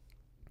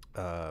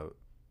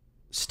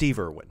 Steve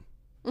Irwin.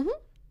 Mm-hmm.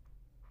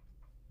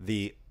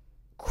 The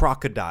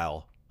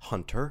crocodile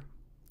hunter.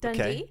 Dundee?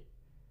 Okay.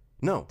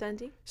 No.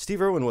 Dundee?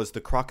 Steve Irwin was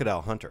the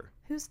crocodile hunter.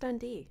 Who's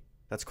Dundee?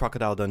 That's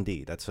Crocodile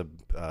Dundee. That's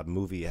a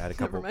movie. It had a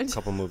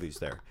couple movies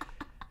there.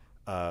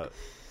 I'm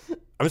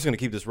just going to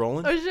keep this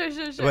rolling. Oh,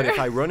 sure. But if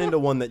I run into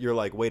one that you're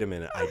like, wait a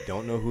minute, I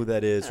don't know who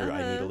that is, or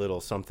I need a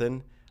little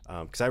something,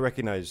 because I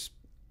recognize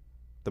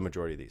the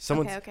majority of these.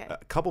 Okay. A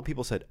couple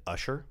people said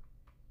Usher.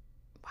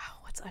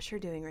 Wow, what's Usher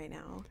doing right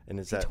now? And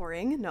is he that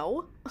touring?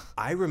 No.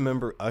 I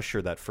remember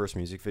Usher, that first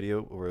music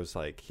video where it was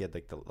like he had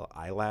like the little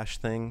eyelash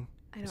thing.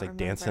 It was like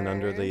dancing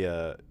under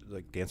the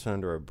dancing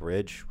under a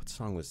bridge. What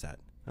song was that?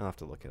 I'll have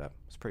to look it up.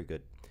 It's pretty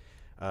good.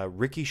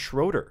 Ricky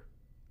Schroeder.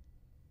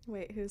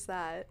 Wait, who's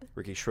that?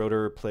 Ricky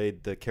Schroeder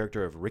played the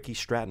character of Ricky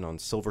Stratton on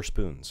Silver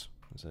Spoons.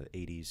 It was an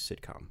 80s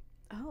sitcom.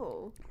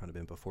 Oh. Might have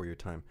been before your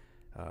time.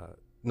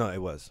 No,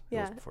 it was. Yeah,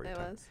 it was before your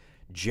time. was.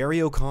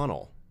 Jerry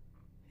O'Connell.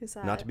 Who's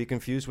that? Not to be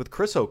confused with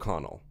Chris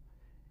O'Connell.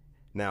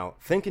 Now,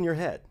 think in your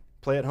head.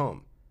 Play at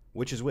home.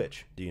 Which is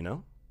which? Do you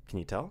know? Can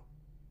you tell?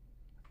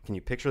 Can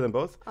you picture them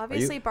both?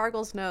 Obviously,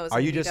 Bargles knows. Are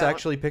and you just don't.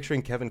 actually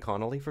picturing Kevin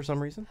Connolly for some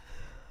reason?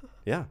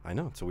 Yeah, I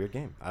know. It's a weird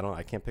game.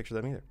 I can't picture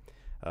them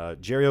either.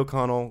 Jerry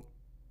O'Connell,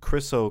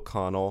 Chris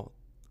O'Connell,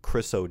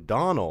 Chris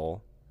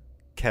O'Donnell,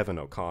 Kevin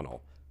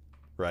O'Connell.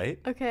 Right?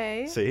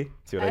 Okay. See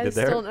what I did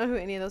there? I still don't know who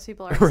any of those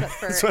people are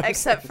That's what I'm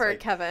except saying. for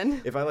Like,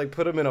 Kevin. If I like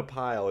put them in a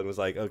pile and was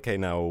like, okay,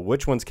 now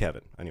which one's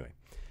Kevin? Anyway,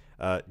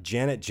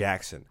 Janet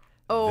Jackson.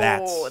 Oh,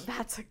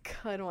 That's a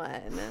good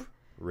one.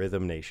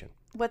 Rhythm Nation.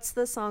 What's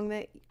the song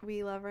that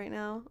we love right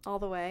now? All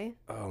the Way?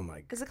 Oh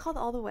my god. Is it called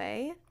All the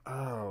Way?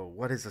 Oh,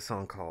 what is the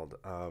song called?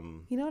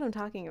 You know what I'm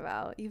talking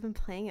about. You've been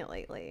playing it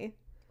lately.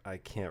 I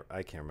can't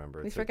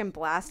remember. We freaking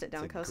blast it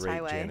down it's a Coast great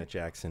Highway. Janet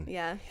Jackson hit.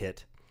 Yeah.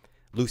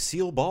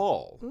 Lucille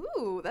Ball.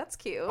 Ooh, that's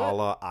cute. A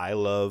la I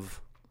Love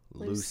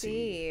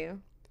Lucy.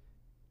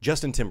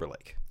 Justin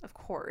Timberlake. Of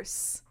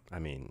course. I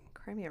mean,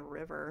 Cry Me a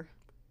River.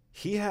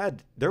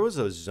 There was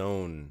a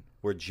zone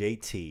where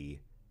JT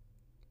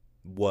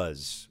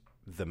was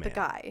the man. The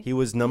guy. He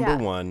was number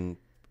one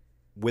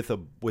with a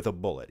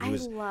bullet.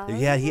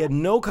 He had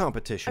no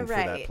competition for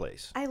that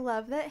place. I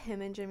love that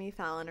him and Jimmy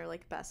Fallon are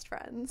like best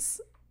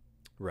friends.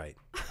 Right.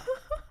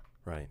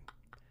 Right.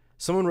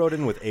 Someone wrote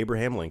in with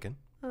Abraham Lincoln.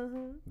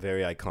 Uh-huh.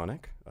 Very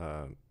iconic.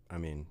 I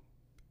mean,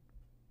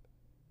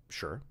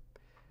 sure.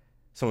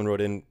 Someone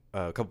wrote in,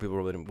 a couple people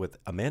wrote in with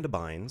Amanda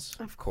Bynes,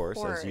 of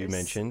course, as you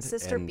mentioned.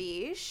 Sister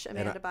Beesh,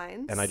 Amanda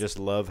Bynes. And I just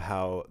love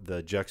how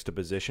the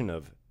juxtaposition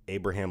of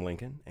Abraham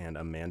Lincoln and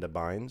Amanda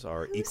Bynes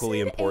are equally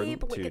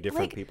important to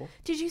different people.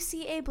 Did you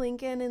see Abe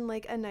Lincoln in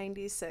like a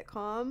 90s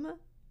sitcom?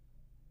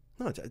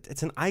 No,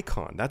 it's an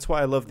icon. That's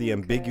why I love the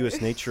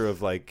ambiguous nature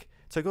of like,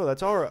 it's like, oh,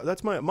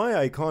 that's my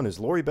icon is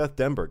Lori Beth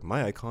Denberg.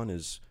 My icon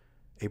is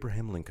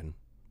Abraham Lincoln.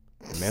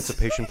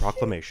 Emancipation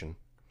Proclamation.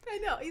 I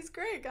know, he's a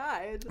great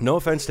guy. No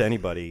offense to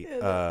anybody,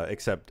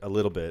 except a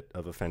little bit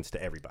of offense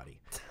to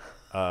everybody.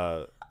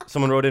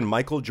 Someone wrote in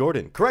Michael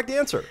Jordan. Correct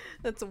answer.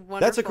 That's wonderful.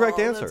 That's a correct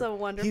answer. That's a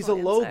wonderful He's a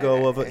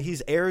logo of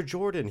he's Air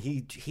Jordan.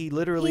 He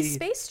literally He's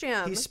Space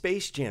Jam. He's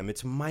Space Jam.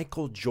 It's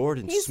Michael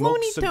Jordan. He's Smoked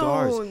Looney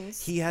cigars.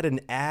 Tunes. He had an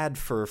ad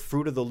for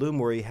Fruit of the Loom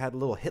where he had a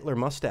little Hitler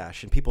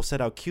mustache and people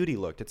said how cute he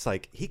looked. It's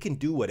like he can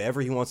do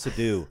whatever he wants to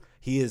do.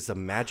 He's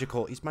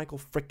Michael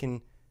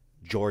frickin'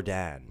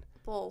 Jordan.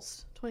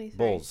 Bulls 23.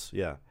 Bulls,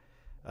 yeah.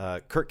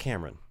 Kirk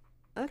Cameron.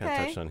 Okay. Kind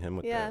of touched on him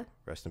with the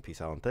Rest in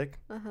Peace Alan Thicke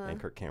and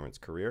Kirk Cameron's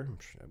career,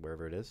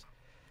 wherever it is.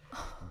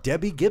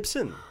 Debbie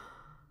Gibson.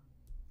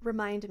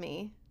 Remind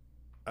me.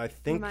 I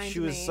think she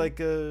was like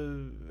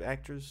a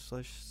actress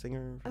 /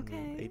 singer from the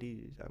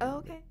 80s.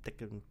 Okay.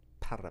 Thinking,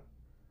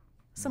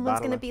 Someone's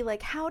going to be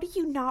like, how do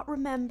you not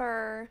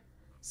remember?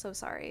 So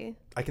sorry.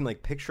 I can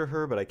like picture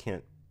her, but I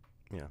can't.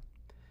 Yeah.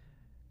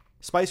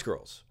 Spice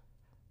Girls.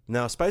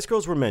 Now, Spice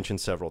Girls were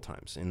mentioned several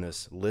times in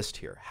this list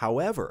here.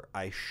 However,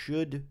 I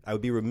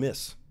would be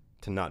remiss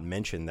to not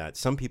mention that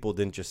some people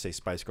didn't just say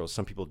Spice Girls.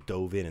 Some people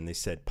dove in and they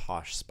said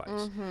Posh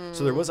Spice.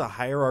 So there was a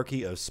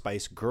hierarchy of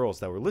Spice Girls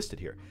that were listed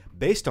here.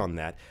 Based on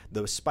that,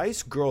 the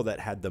Spice Girl that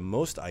had the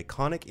most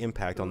iconic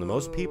impact on the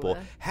most people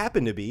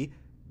happened to be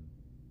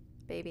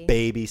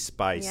Baby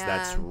Spice. Yeah.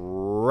 That's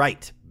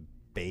right.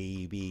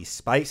 Baby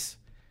Spice.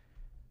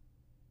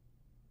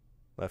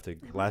 Left a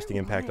lasting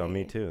impact on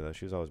me, too.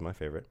 She was always my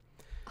favorite.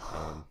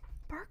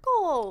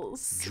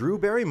 Sparkles. Drew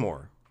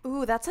Barrymore.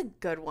 Ooh, that's a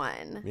good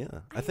one.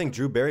 Yeah. I think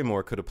Drew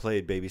Barrymore could have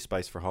played Baby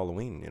Spice for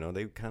Halloween. You know,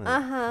 they kind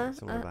of had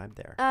similar vibe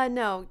there.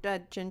 No,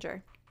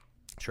 Ginger.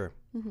 Sure.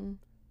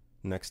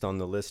 Next on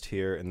the list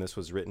here, and this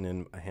was written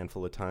in a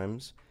handful of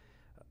times,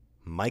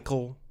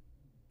 Michael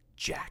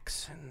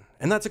Jackson.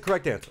 And that's a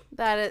correct answer.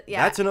 That is,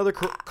 yeah. That's another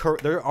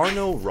there are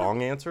no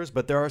wrong answers,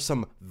 but there are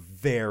some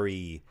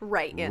very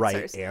right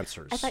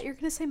answers. I thought you were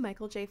going to say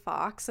Michael J.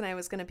 Fox, and I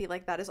was going to be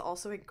like, that is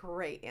also a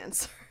great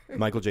answer.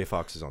 Michael J.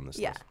 Fox is on this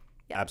list. Yeah.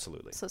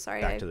 Absolutely. So sorry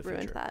Back I to the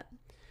ruined future.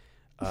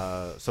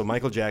 that. So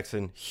Michael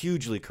Jackson,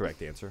 hugely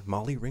correct answer.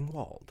 Molly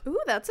Ringwald. Ooh,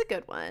 that's a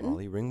good one.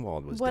 Molly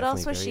Ringwald was What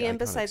else was very she in iconic.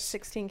 besides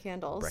 16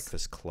 Candles?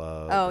 Breakfast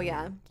Club. Oh, and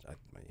yeah.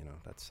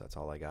 That's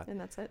all I got. And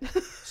that's it.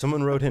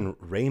 Someone wrote in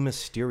Rey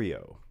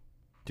Mysterio.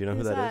 Do you know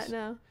who that is?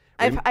 No.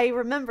 I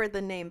remember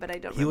the name, but I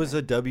don't remember. He was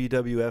a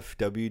WWF,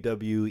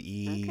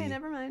 WWE Okay,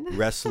 never mind.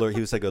 wrestler.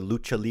 He was like a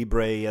lucha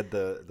libre. He had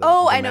the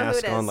I know who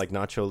mask it on, is. like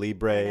Nacho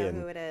Libre. I know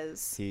and who it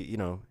is. he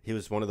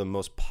was one of the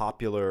most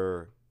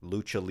popular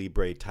lucha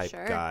libre type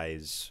Sure.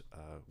 guys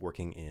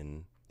working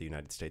in the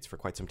United States for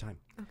quite some time.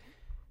 Okay.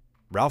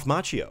 Ralph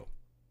Macchio.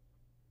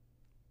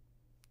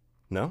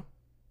 No?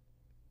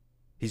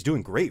 He's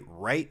doing great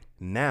right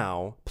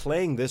now,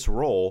 playing this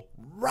role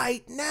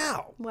right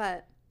now.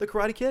 What? The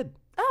Karate Kid.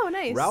 Oh,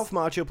 nice. Ralph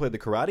Macchio played the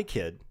Karate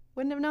Kid.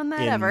 Wouldn't have known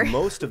that In ever.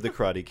 most of the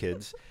Karate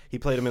Kids. He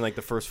played him in like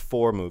the first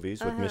 4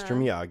 movies with Mr.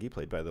 Miyagi,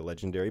 played by the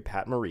legendary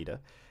Pat Morita.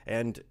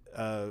 And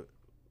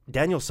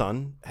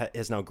Daniel-san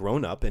has now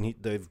grown up, and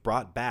they've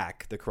brought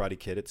back the Karate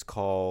Kid. It's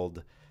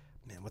called,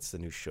 what's the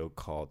new show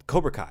called?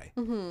 Cobra Kai.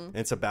 And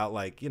it's about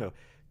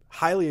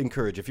highly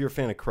encourage, if you're a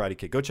fan of Karate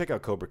Kid, go check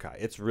out Cobra Kai.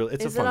 It's a fun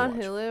watch. Is it on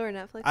Hulu or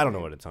Netflix? I don't know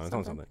what it's on. It's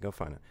on something. Go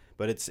find it.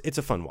 But it's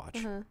a fun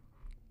watch.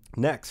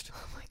 Next,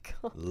 Oh my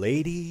god.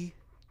 Lady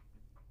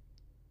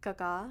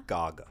Gaga.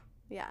 Gaga.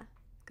 Yeah,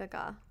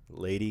 Gaga.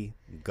 Lady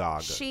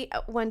Gaga.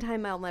 One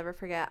time I'll never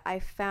forget, I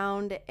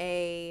found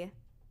a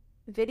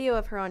video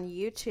of her on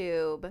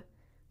YouTube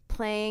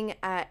playing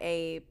at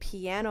a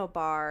piano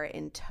bar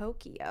in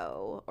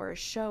Tokyo, or a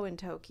show in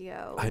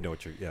Tokyo. I know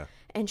what you're, yeah.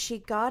 And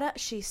she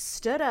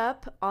stood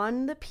up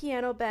on the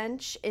piano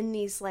bench in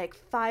these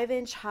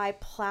 5-inch high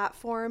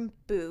platform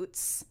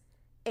boots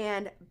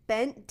and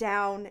bent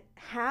down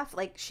half,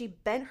 she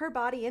bent her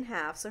body in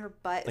half, so her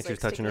butt is she was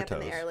touching sticking her up in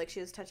the toes. air, she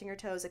was touching her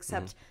toes,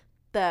 except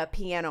the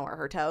piano or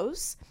her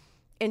toes.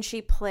 And she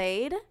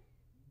played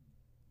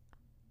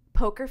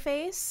Poker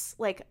Face,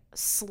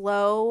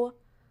 slow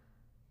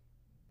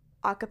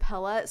a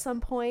cappella at some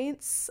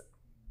points,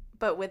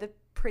 but with a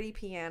pretty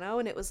piano,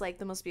 and it was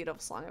the most beautiful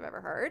song I've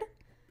ever heard.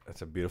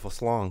 That's a beautiful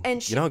slong.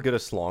 And you know how good a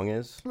slong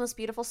is? Most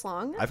beautiful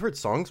song. I've heard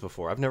songs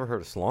before. I've never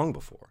heard a slong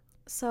before.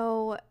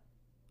 So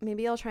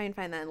maybe I'll try and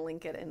find that and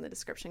link it in the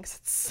description because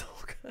it's so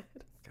good.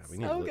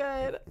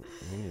 God,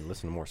 We need to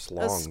listen to more A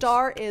slongs.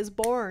 Star is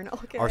Born.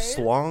 Okay. Are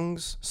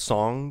slongs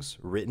songs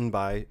written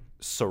by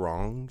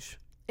Solange?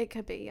 It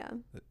could be, yeah.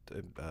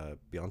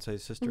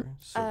 Beyonce's sister?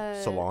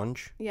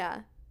 Solange?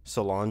 Yeah.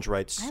 Solange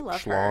writes I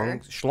love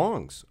schlongs.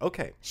 Schlongs.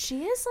 Okay.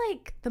 She is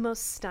the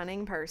most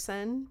stunning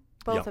person.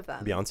 Both of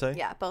them. Beyonce?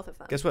 Yeah, both of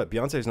them. Guess what?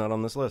 Beyonce's not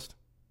on this list.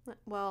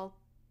 Well,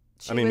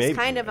 she mean, was maybe,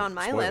 kind of on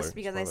my spoiler, list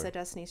because I spoiler. said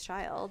Destiny's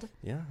Child.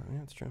 Yeah,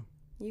 that's true.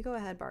 You go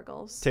ahead,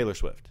 Bargles. Taylor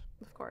Swift.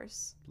 Of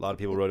course. A lot of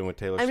people wrote in with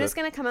Taylor I'm Swift. just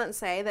going to come out and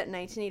say that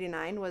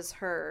 1989 was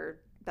her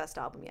best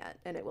album yet,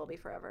 and it will be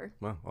forever.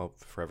 Well,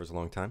 forever's a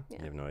long time. Yeah.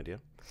 You have no idea.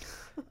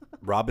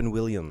 Robin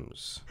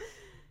Williams.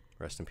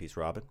 Rest in peace,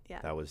 Robin.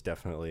 Yeah. That was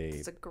definitely...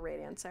 It's a great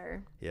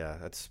answer. Yeah,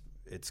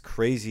 it's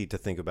crazy to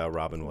think about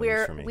Robin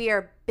Williams for me. We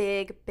are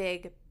big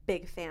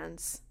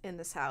fans in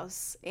this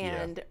house.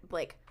 And,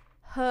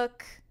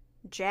 Hook,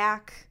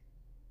 Jack,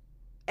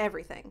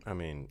 everything. I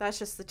mean... That's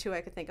just the two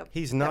I could think of.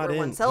 He's that not were in...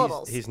 one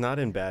syllables. He's not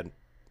in bad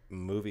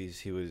movies.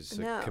 He was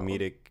No. a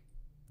comedic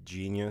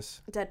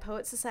genius. Dead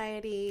Poet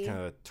Society. Kind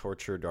of a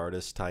tortured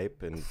artist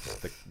type, and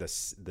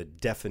the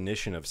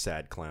definition of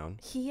sad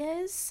clown. He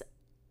is...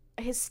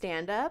 His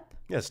stand-up.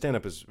 Yeah,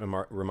 stand-up is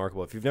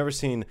remarkable. If you've never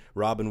seen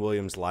Robin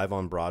Williams live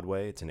on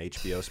Broadway, it's an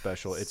HBO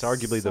special. It's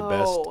arguably the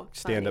best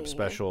stand-up funny.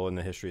 special in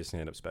the history of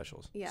stand-up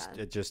specials. Yeah.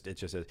 It just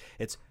is.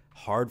 It's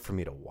hard for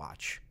me to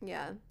watch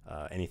Yeah.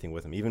 anything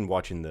with him. Even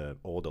watching the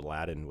old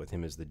Aladdin with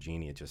him as the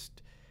genie,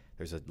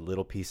 there's a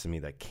little piece of me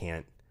that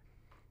can't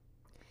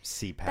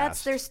see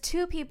past. There's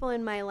two people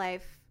in my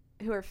life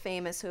who are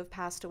famous who have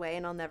passed away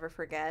and I'll never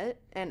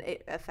forget, and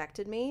it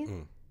affected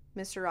me.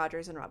 Mr.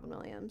 Rogers and Robin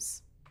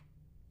Williams.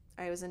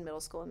 I was in middle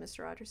school and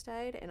Mr. Rogers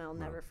died, and I'll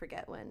never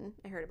forget when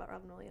I heard about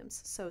Robin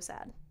Williams. So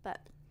sad, but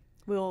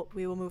We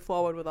will move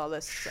forward with all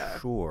this.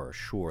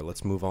 Sure.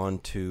 Let's move on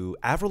to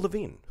Avril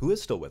Lavigne, who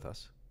is still with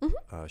us.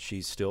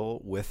 She's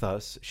still with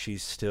us.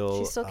 She's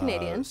still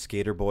Canadian.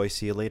 Skater boy,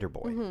 see you later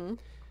boy.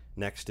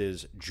 Next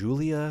is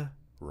Julia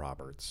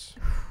Roberts.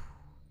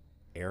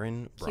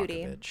 Erin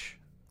Cutie. Brockovich.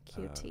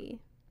 Cutie.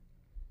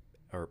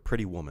 Or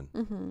Pretty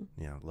Woman.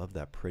 Yeah, love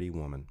that Pretty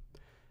Woman.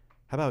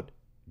 How about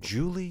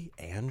Julie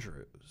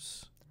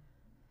Andrews?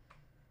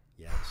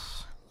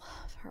 Yes.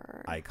 Love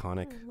her.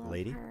 Iconic Love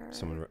lady. her.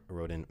 Someone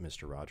wrote in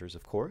Mr. Rogers,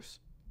 of course.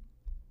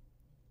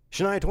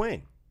 Shania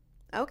Twain.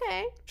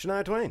 Okay.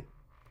 Shania Twain.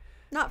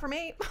 Not for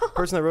me.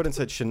 Person that wrote in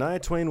said,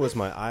 Shania Twain was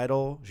my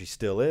idol. She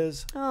still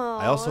is.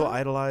 I also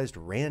idolized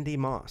Randy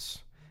Moss.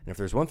 And if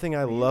there's one thing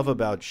I love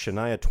about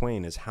Shania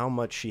Twain is how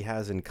much she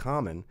has in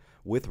common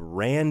with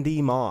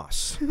Randy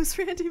Moss. Who's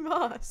Randy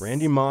Moss?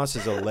 Randy Moss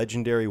is a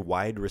legendary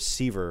wide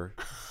receiver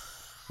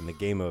in the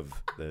game of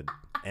the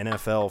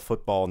NFL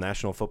football,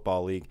 National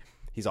Football League.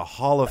 He's a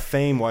Hall of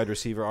Fame wide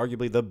receiver,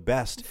 arguably the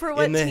best For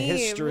what in the team?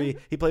 history.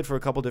 He played for a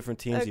couple different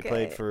teams. He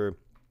played Okay. for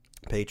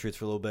Patriots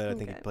for a little bit. I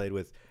think he Okay. played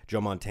with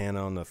Joe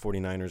Montana on the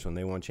 49ers when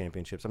they won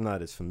championships. I'm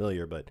not as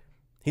familiar, but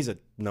he's a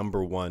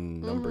number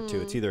one, number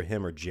two. It's either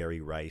him or Jerry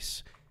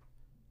Rice.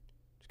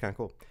 It's kind of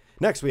cool.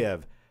 Next, we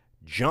have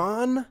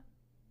John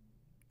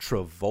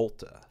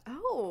Travolta.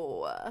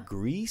 Oh.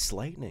 Grease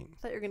Lightning. I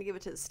thought you were going to give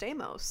it to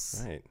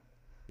Stamos. Right.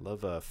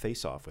 Love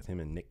Face Off with him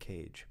and Nick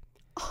Cage.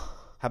 How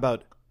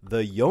about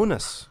the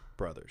Jonas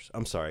Brothers?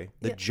 I'm sorry,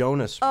 the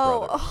Jonas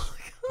Brothers. Oh.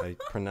 I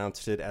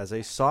pronounced it as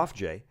a soft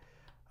J.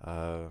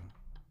 The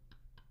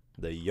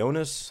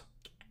Jonas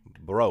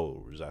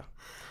Bros.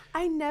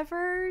 I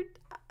never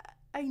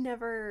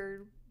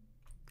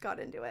got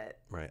into it.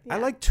 Right. Yeah. I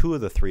like two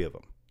of the three of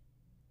them.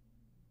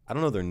 I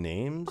don't know their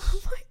names.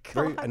 Oh my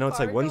god. I know it's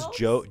like one's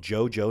Bargles.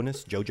 Joe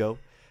Jonas, JoJo,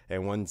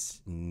 and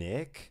one's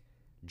Nick.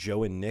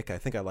 Joe and Nick. I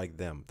think I like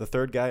them. The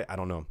third guy, I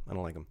don't know. I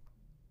don't like him.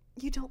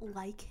 You don't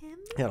like him?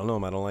 Yeah, I don't know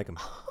him. I don't like him.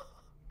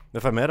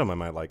 If I met him, I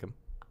might like him.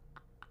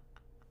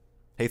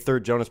 Hey,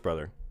 third Jonas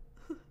brother.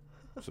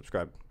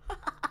 Subscribe.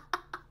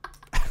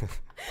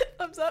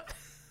 Thumbs up.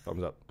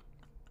 Thumbs up.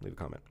 Leave a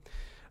comment.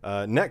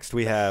 Next,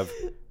 we have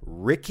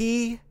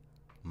Ricky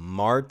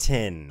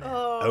Martin.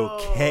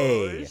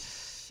 Okay.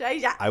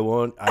 I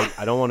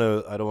don't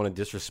want to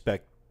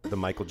disrespect the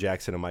Michael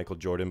Jackson and Michael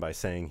Jordan by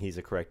saying he's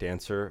a correct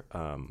answer.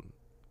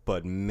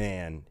 But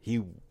man,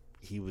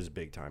 he was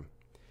big time.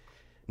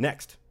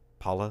 Next,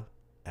 Paula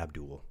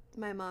Abdul.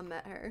 My mom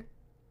met her.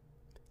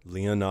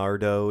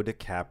 Leonardo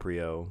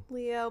DiCaprio.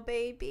 Leo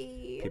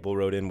baby. People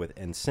wrote in with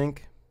NSYNC,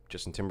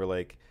 Justin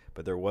Timberlake,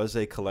 but there was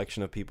a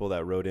collection of people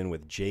that wrote in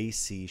with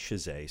JC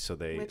Chazé, so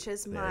Which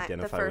is they the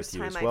identify first with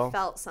you time as well. I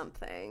felt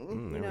something. there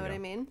You we know what go. I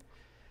mean?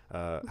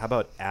 How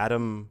about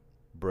Adam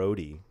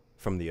Brody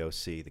from the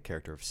OC, the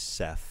character of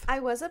Seth?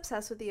 I was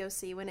obsessed with the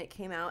OC when it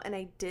came out, and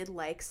I did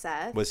like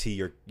Seth. Was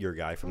he your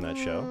guy from that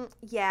show?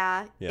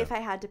 Yeah, Yeah. if I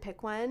had to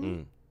pick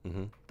one.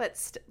 Mm-hmm.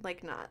 But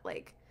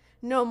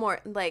no more,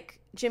 like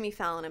Jimmy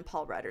Fallon and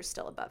Paul Rudd are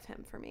still above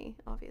him for me,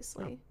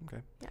 obviously.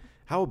 Okay. Yeah.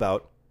 How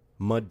about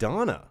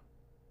Madonna?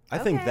 I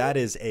think Okay. that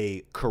is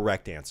a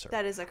correct answer.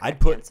 That is a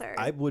correct answer.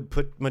 I would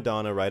put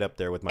Madonna right up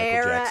there with Michael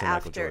Era Jackson, Michael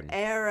after Jordan.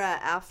 era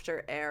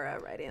after era,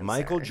 right answer.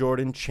 Michael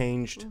Jordan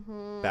changed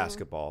Mm-hmm.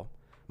 basketball.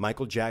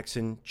 Michael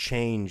Jackson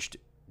changed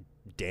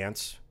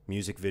dance,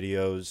 music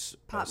videos,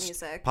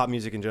 pop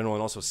music in general,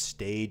 and also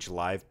stage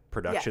live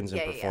productions and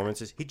yeah.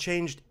 performances. He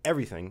changed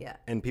everything, Yeah.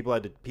 and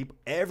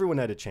everyone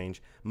had to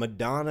change.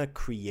 Madonna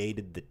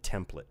created the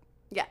template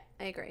Yeah,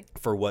 I agree.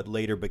 for what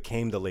later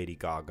became the Lady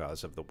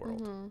Gagas of the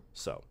world. Mm-hmm.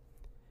 So,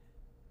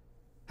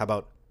 how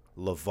about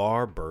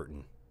LeVar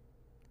Burton?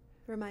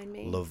 Remind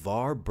me.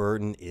 LeVar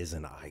Burton is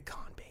an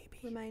icon, baby.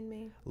 Remind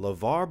me.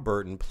 LeVar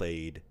Burton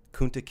played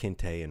Kunta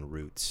Kinte in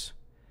Roots.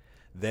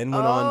 Then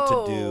went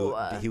on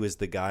to he was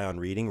the guy on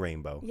Reading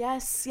Rainbow.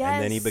 Yes.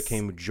 And then he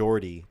became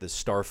Geordi, the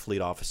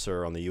Starfleet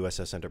officer on the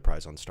USS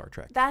Enterprise on Star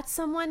Trek. That's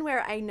someone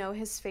where I know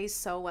his face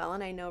so well,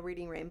 and I know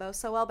Reading Rainbow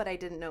so well, but I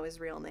didn't know his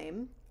real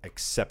name.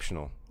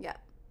 Exceptional Yeah.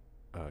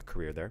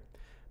 career there.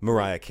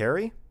 Mariah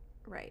Carey.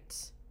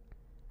 Right.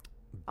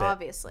 Bet-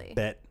 Obviously.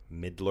 Bette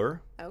Midler.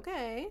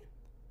 Okay.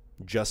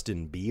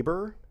 Justin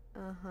Bieber.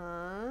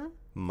 Uh-huh.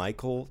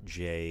 Michael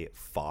J.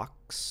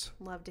 Fox.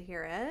 Love to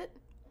hear it.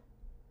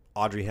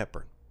 Audrey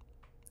Hepburn.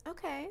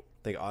 Okay.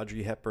 I think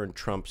Audrey Hepburn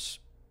trumps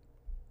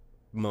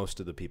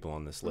most of the people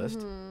on this list.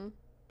 Mm-hmm.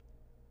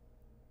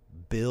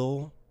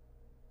 Bill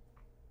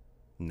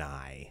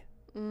Nye.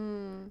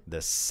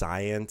 The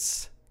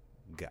science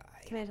guy.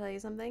 Can I tell you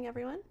something,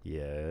 everyone?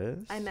 Yes.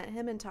 I met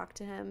him and talked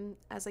to him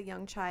as a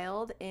young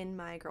child in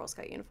my Girl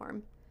Scout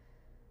uniform.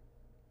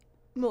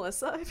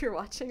 Melissa, if you're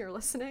watching or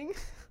listening,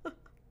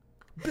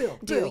 Bill.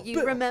 do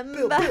you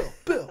remember?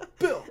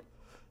 Bill.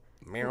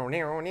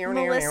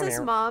 Melissa's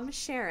mom,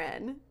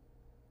 Sharon,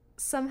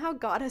 somehow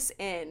got us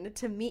in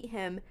to meet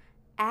him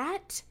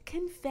at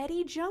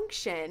Confetti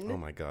Junction Oh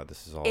my God,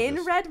 this is all. in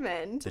just-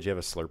 Redmond Did you have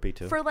a Slurpee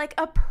too? for like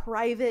a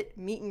private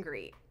meet and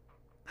greet.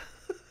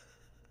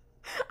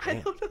 I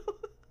Man. don't know.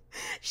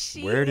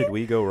 Where did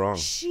we go wrong?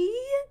 She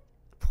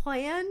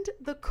planned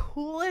the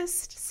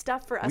coolest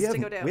stuff for us to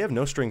go do. We have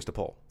no strings to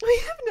pull. We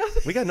have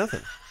nothing. We got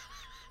nothing.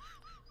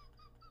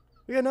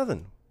 We got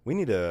nothing. We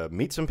need to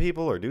meet some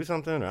people or do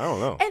something. I don't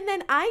know. And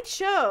then I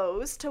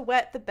chose to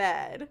wet the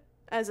bed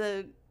as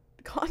a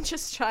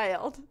conscious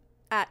child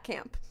at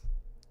camp.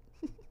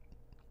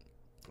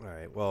 All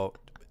right. Well,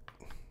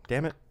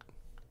 damn it.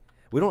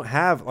 We don't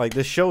have, like,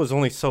 this show is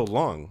only so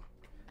long.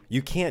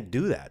 You can't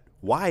do that.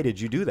 Why did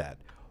you do that?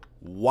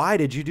 Why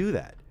did you do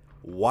that?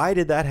 Why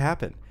did that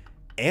happen?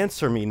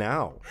 Answer me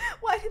now.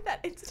 Why did that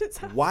instance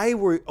happen? Why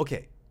were,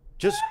 okay,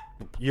 just,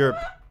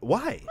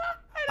 why?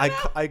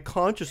 I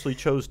consciously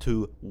chose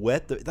to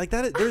wet the, like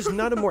that, there's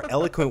not a more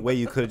eloquent way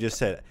you could have just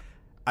said,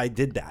 I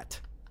did that.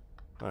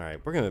 All right,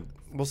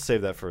 we'll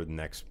save that for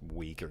next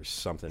week or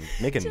something.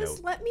 Make a note.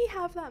 Just let me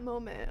have that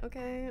moment,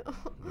 okay?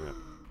 Yeah.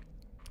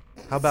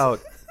 How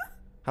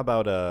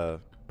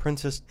about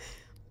Princess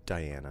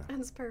Diana?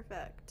 That's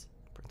perfect.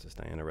 Princess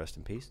Diana, rest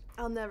in peace.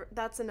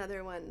 That's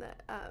another one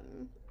that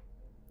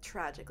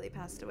tragically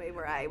passed away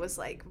where I was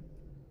like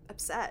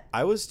upset.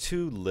 I was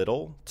too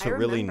little to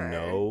really remember.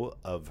 know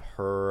of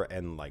her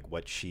and like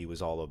what she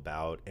was all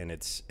about, and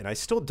I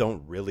still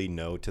don't really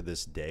know to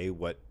this day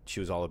what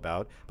she was all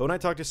about. But when I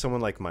talk to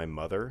someone like my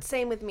mother,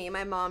 same with me.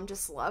 My mom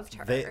just loved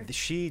her.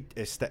 She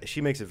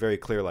makes it very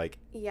clear, like,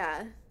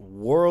 yeah,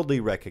 worldly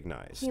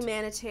recognized,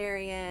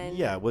 humanitarian,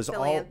 yeah, was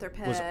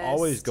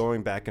always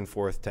going back and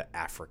forth to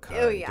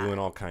Africa, doing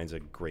all kinds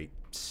of great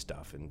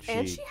stuff, and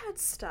she had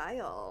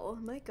style.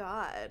 My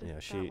God, yeah,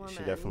 she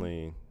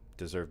definitely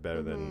deserved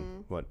better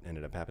than what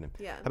ended up happening.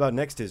 Yeah. How about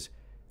next is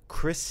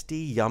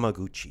Christy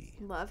Yamaguchi.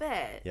 Love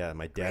it. Yeah,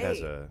 my dad has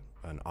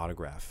an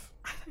autograph.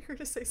 I thought you were going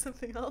to say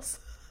something else.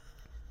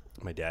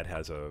 My dad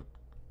has a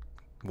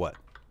what?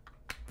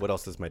 What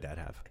else does my dad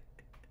have?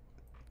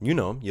 You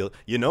know him.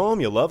 You know him.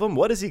 You love him.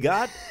 What does he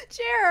got?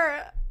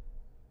 Jer.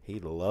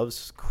 He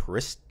loves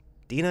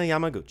Christina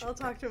Yamaguchi. I'll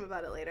talk to him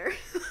about it later.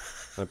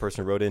 Another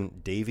person wrote in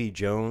Davy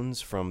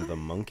Jones from the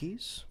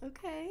Monkees.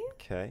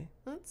 Okay.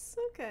 That's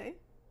okay.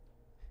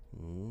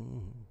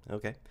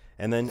 Okay.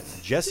 And then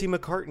Jesse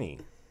McCartney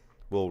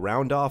will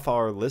round off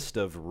our list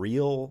of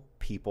real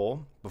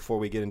people before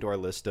we get into our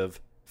list of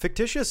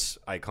fictitious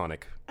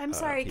iconic I'm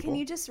sorry, people. Can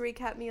you just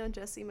recap me on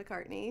Jesse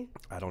McCartney?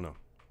 I don't know.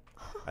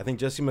 I think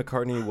Jesse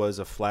McCartney was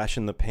a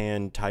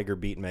flash-in-the-pan Tiger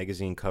Beat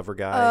magazine cover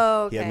guy.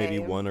 Oh, okay. He had maybe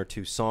one or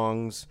two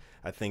songs.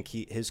 I think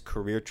his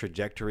career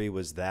trajectory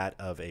was that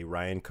of a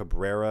Ryan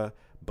Cabrera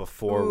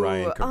before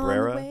Ryan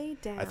Cabrera. On the way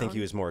down. I think he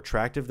was more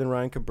attractive than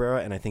Ryan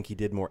Cabrera, and I think he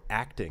did more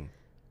acting.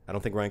 I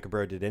don't think Ryan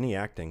Cabrera did any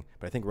acting,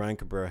 but I think Ryan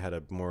Cabrera had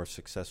a more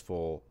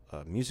successful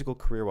musical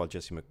career, while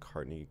Jesse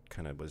McCartney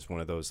kind of was one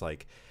of those,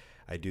 like,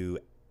 I do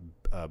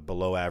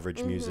below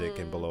average music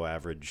and below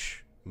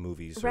average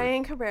movies.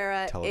 Ryan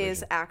Cabrera television.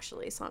 is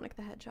actually Sonic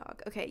the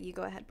Hedgehog. Okay, you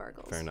go ahead,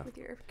 Bargles. Fair enough. With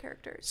your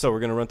characters. So we're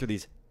going to run through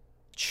these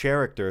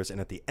characters,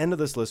 and at the end of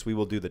this list, we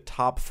will do the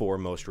top 4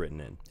 most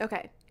written in.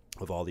 Okay.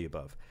 Of all the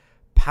above.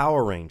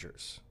 Power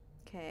Rangers.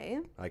 Okay.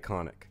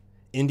 Iconic.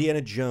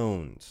 Indiana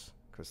Jones.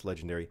 Of course,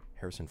 legendary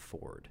Harrison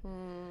Ford.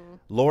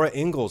 Laura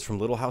Ingalls from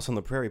Little House on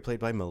the Prairie, played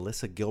by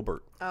Melissa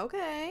Gilbert.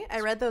 Okay. I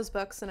read those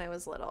books when I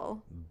was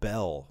little.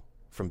 Belle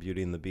from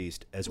Beauty and the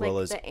Beast, as Like well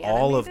as the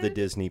all of the animated?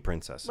 Disney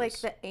princesses. Like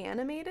the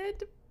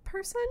animated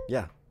person?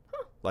 Yeah.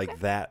 Huh, like okay.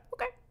 that.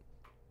 Okay.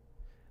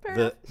 Fair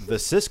enough. The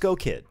Cisco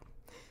Kid.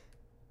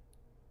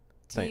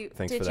 Did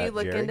Thanks for you that,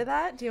 look Jerry. into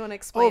that? Do you want to Oh,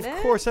 explain of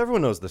it? course.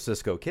 Everyone knows the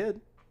Cisco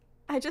Kid.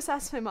 I just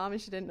asked my mom and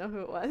she didn't know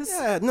who it was.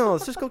 Yeah, no,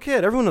 the Cisco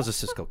Kid. Everyone knows the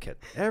Cisco Kid.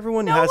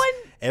 Everyone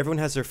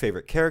has their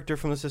favorite character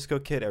from the Cisco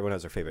Kid. Everyone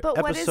has their favorite But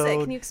episode. what is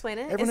it? Can you explain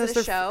it? Everyone Is has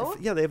it a show?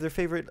 Yeah, they have their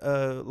favorite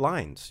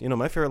lines. You know,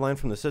 my favorite line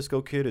from the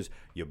Cisco Kid is,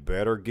 "You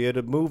better get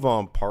a move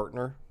on,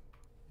 partner."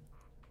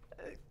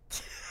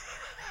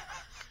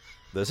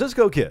 The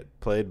Cisco Kid,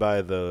 played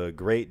by the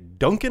great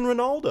Duncan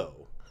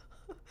Ronaldo.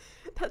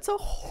 That's a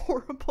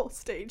horrible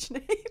stage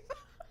name.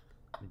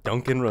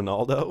 Duncan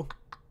Ronaldo?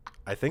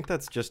 I think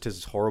that's just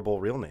his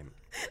horrible real name.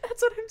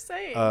 That's what I'm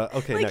saying.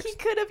 Okay, like next. he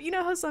could have, you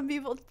know how some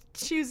people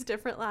choose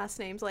different last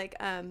names, like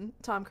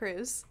Tom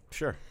Cruise.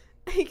 Sure.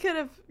 He could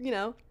have,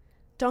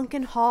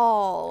 Duncan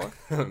Hall,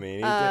 I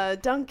mean,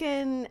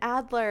 Duncan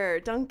Adler,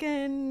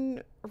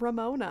 Duncan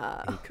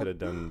Ramona. he could have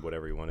done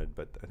whatever he wanted,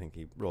 but I think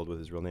he rolled with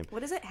his real name.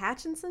 What is it?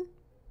 Hatchinson?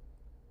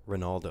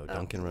 Ronaldo,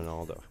 Duncan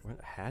Ronaldo.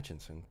 What?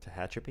 Hatchinson?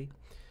 Tehachapi?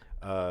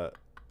 How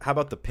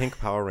about the Pink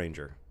Power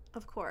Ranger?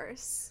 Of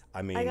course.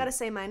 I mean, I gotta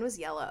say mine was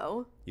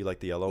yellow. You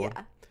like the yellow one?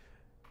 Yeah.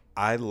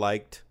 I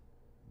liked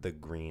the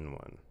green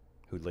one,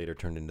 who later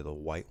turned into the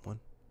white one.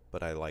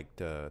 But I liked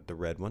the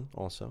red one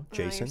also,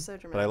 Jason. You're so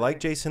but I like dramatic.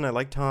 Jason. I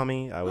like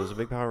Tommy. I was a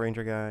big Power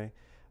Ranger guy.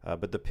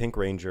 But the Pink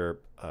Ranger,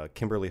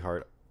 Kimberly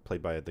Hart,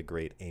 played by the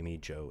great Amy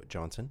Jo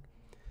Johnson.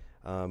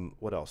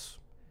 What else?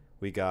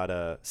 We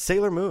got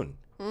Sailor Moon.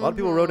 A lot of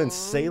people wrote in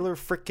Sailor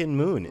frickin'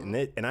 Moon,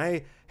 and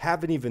I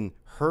haven't even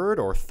heard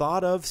or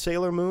thought of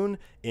Sailor Moon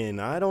in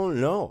I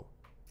don't know.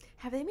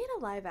 Have they made a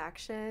live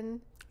action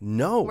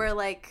No. where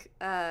like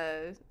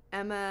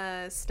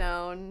Emma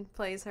Stone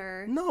plays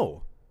her.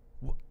 No.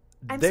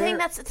 I'm saying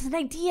it's an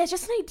idea,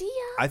 just an idea.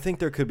 I think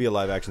there could be a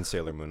live-action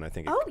Sailor Moon. I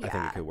think Oh, it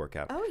yeah. could work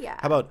out. Oh, yeah.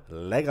 How about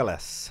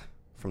Legolas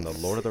from The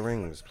Lord of the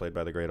Rings, played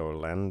by the great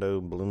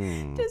Orlando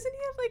Bloom? Doesn't he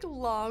have like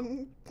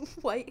long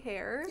white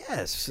hair?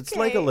 Yes, it's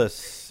Okay.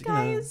 Legolas.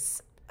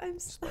 Guys, I'm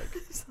like, sorry.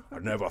 I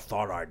never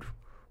thought I'd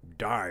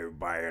die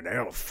by an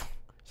elf.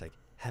 It's like,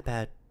 how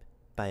about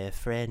by a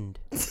friend?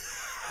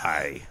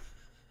 Aye.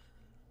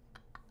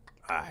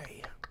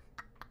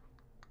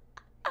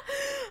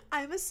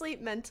 I'm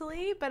asleep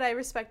mentally, but I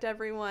respect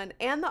everyone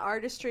and the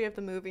artistry of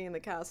the movie and the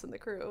cast and the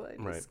crew. I just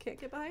Right. can't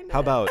get behind it. How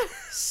about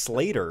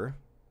Slater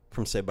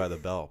from Saved by the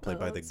Bell, played Oh,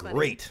 by the that's funny.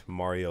 great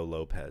Mario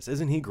Lopez?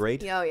 Isn't he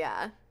great? Oh,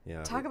 yeah.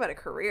 Yeah. Talk about a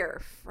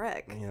career.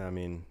 Frick. Yeah, I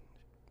mean,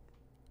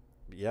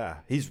 yeah,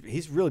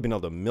 he's really been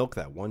able to milk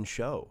that one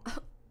show.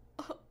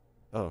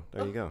 Oh,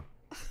 there you go.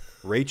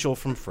 Rachel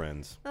from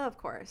Friends. Oh, of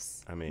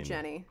course. I mean,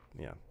 Jenny.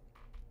 Yeah.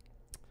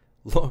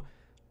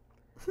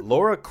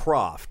 Laura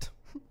Croft.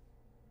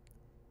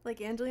 Like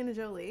Angelina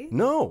Jolie.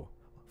 No,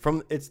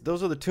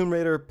 those are the Tomb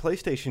Raider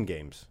PlayStation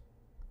games.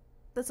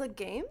 That's a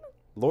game?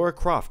 Laura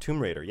Croft, Tomb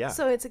Raider. Yeah.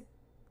 So It's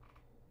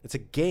a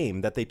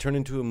game that they turned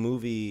into a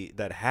movie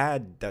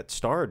that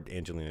starred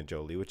Angelina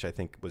Jolie, which I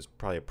think was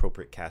probably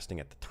appropriate casting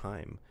at the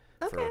time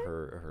for Okay.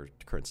 her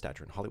current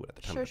stature in Hollywood at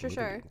the time. Sure, of the sure, movie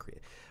sure. being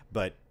created.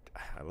 But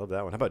I love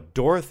that one. How about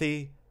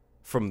Dorothy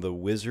from The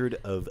Wizard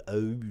of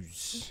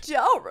Oz,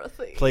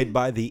 Dorothy. played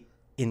by the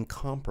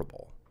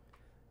incomparable.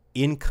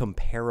 It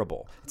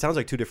sounds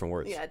like two different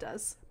words. Yeah, it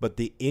does. But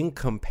the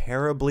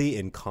incomparably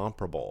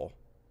incomparable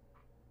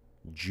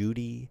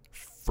Judy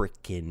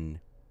frickin'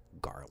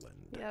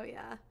 Garland. Oh,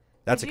 yeah.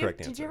 That's Did the correct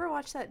Did answer. you ever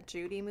watch that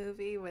Judy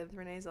movie with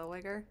Renee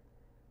Zellweger?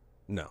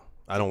 No,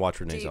 I don't watch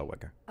Renee Do you-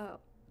 Zellweger. Oh.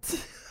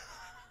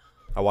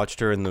 I watched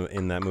her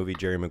in that movie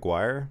Jerry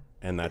Maguire,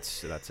 and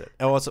that's it.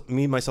 Oh, also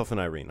Me, Myself, and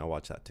Irene. I'll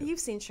watch that too. You've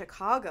seen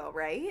Chicago,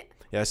 right?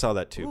 Yeah, I saw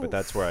that too. But Oof.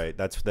 that's where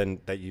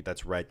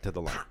that's right to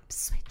the line. Pop,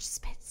 switch,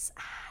 spits,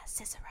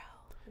 Cicero.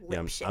 Yeah, Lip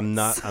I'm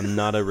shits.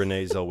 not a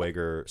Renee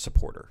Zellweger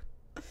supporter,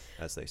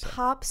 as they say.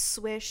 Pop,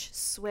 swish,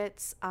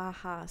 swits,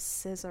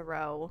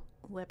 Cicero.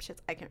 Lip shits.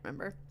 I can't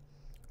remember.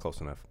 Close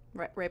enough.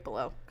 Right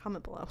below.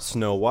 Comment below.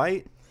 Snow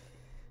White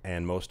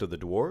and most of the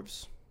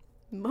dwarves.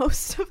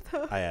 Most of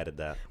the. I added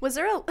that. Was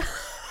there a?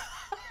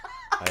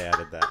 I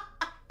added that.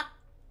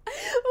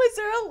 Was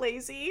there a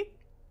lazy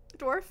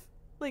dwarf?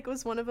 Like,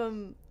 was one of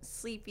them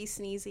sleepy,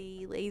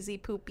 sneezy, lazy,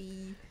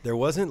 poopy? There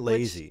wasn't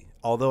lazy,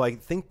 although I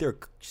think there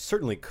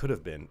certainly could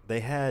have been. They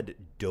had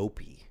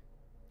dopey.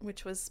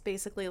 Which was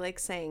basically like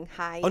saying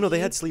hi. Oh no, they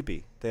had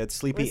sleepy. They had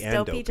sleepy Was and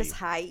dopey dopey. just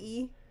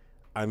hi?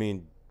 I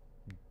mean,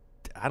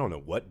 I don't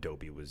know what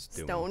dopey was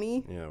doing.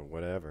 Stony? Yeah,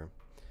 whatever.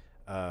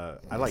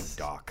 I like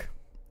Doc.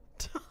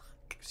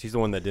 'Cause he's the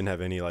one that didn't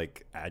have any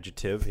like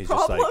adjective. He's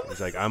Problem?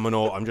 just like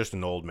I'm just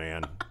an old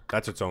man.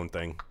 That's its own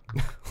thing.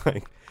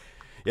 Like,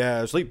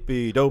 yeah,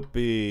 sleepy,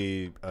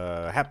 dopey,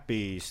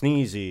 happy,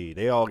 sneezy.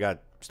 They all got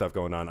stuff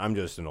going on. I'm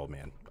just an old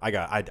man.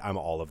 I'm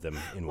all of them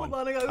in one.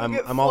 Hold on, I gotta go I'm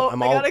get all. I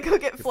gotta go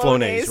get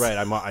Flonase. Flonase.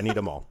 Right. I need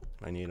them all.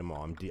 I need them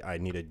all. I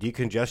need a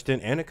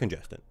decongestant and a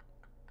congestant.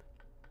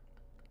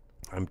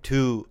 I'm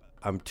too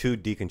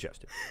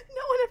decongested.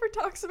 No one ever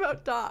talks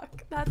about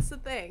Doc. That's the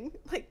thing.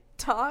 Like,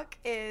 Doc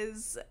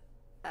is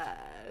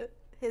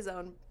his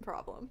own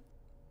problem.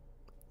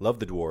 Love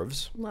the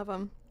dwarves. Love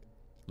him.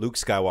 Luke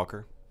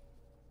Skywalker.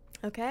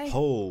 Okay.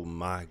 Oh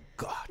my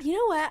God. You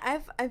know what?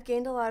 I've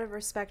gained a lot of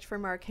respect for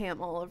Mark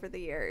Hamill over the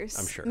years.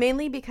 I'm sure.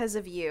 Mainly because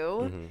of you.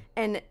 Mm-hmm.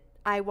 And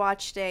I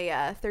watched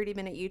a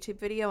 30-minute YouTube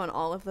video on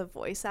all of the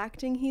voice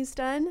acting he's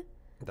done.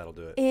 That'll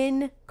do it.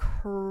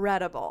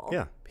 Incredible.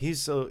 Yeah,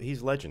 he's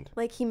legend.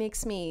 Like, he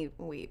makes me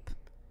weep.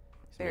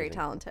 Very amazing.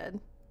 talented.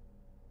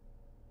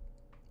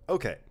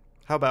 Okay,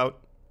 how about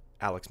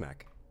Alex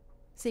Mack,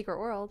 Secret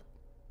World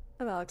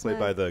of Alex played Mack.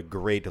 by the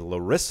great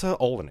Larissa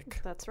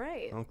Oleynik? That's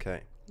right.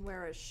 Okay.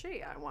 Where is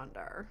she, I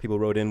wonder? People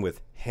wrote in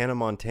with Hannah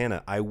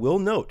Montana. I will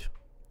note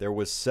there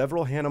was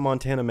several Hannah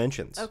Montana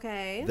mentions.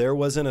 Okay. There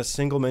wasn't a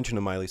single mention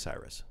of Miley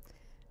Cyrus.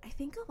 I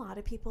think a lot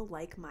of people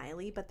like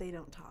Miley, but they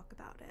don't talk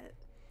about it.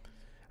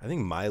 I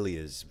think Miley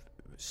is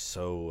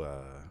so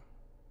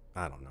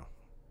I don't know.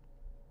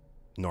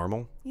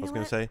 Normal, You I was know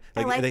going to what? say.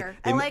 I like her.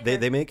 I like they, her.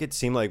 They make it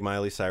seem like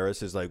Miley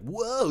Cyrus is like,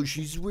 whoa,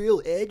 she's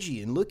real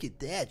edgy, and look at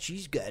that.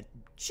 She's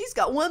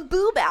got one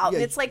boob out, Yeah,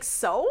 and it's like,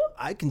 so?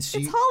 I can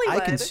see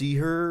Hollywood. I can see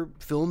her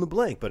fill in the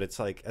blank, but it's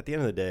like at the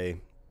end of the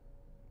day,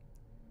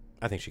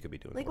 I think she could be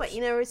doing Like, worse. what,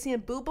 you never seen a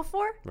boob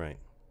before? Right.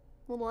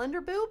 Little under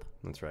boob?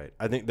 That's right.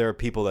 I think there are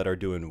people that are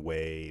doing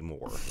way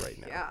more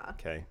right now. Yeah.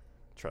 Okay.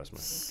 Trust me.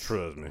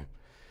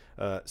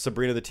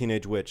 Sabrina the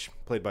Teenage Witch,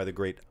 played by the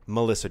great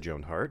Melissa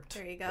Joan Hart.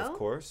 There you Of go.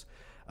 course.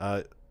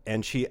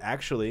 And she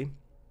actually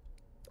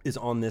is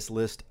on this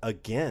list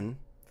again.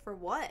 For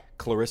what?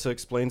 Clarissa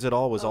Explains It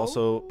All was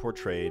also Oh.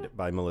 portrayed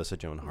by Melissa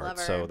Joan Hart. Love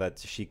her. So that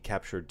she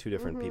captured two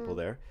different people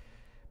there.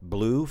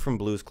 Blue from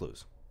Blue's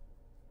Clues.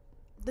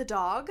 The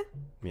dog?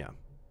 Yeah.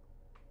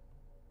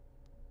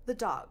 The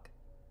dog.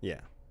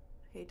 Yeah.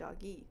 hey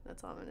doggy.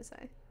 That's all I'm gonna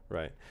say.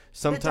 Right. The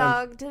Sometimes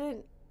dog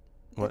didn't.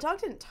 The What? dog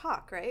didn't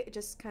talk, right? It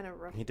just kind of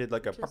rough. he did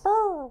like a. Just-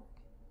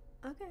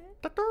 Okay.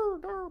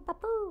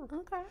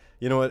 Okay.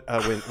 You know what?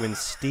 When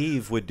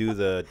Steve would do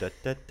the da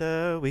da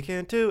da, we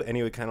can't do, and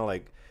he would kind of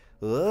like,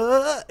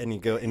 and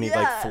he'd like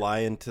Yeah. fly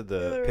into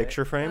the Right.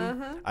 picture frame.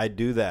 Uh-huh. I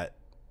do that.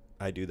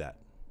 I do that.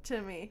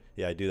 To me.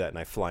 Yeah, I do that, and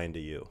I fly into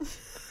you.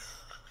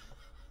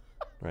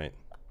 Right.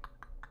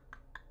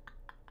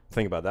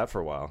 Think about that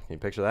for a while. Can you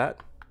picture that?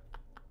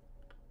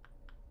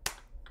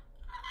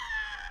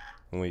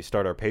 When we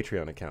start our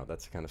Patreon account,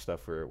 that's the kind of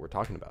stuff we're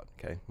talking about.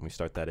 Okay, when we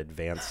start that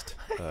advanced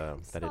that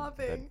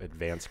Sobbing.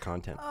 advanced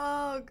content.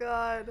 Oh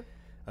God.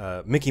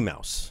 Mickey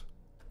Mouse.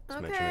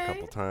 It's mentioned a Okay.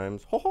 couple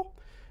times. Ho ho.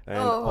 And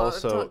Oh,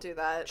 also don't do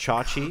that.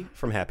 Chachi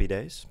from Happy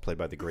Days, played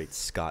by the great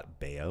Scott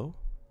Baio.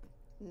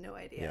 No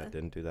idea. Yeah,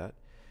 didn't do that.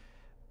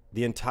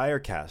 The entire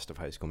cast of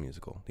High School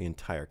Musical, the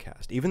entire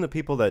cast, even the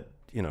people that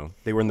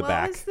they were in the What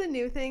back. was the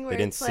new thing where They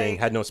didn't it's sing, like,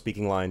 had no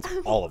speaking lines,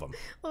 all of them.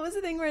 what was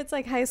the thing where it's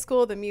like High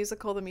School, the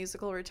musical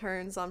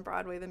returns on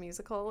Broadway, the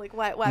musical? Like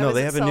why No, was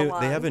they it have so a new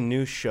long? they have a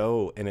new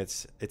show, and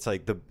it's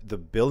like the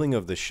billing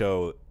of the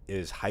show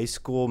is High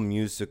School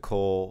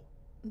Musical,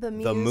 the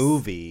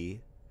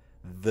movie,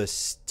 the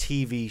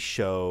TV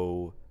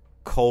show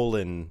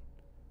colon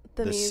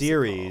the musical.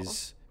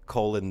 series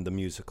colon the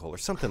musical or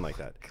something like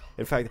that.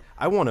 In fact,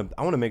 I want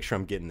to make sure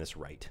I'm getting this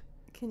right.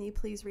 Can you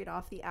please read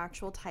off the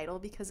actual title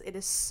because it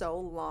is so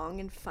long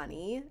and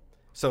funny?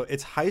 So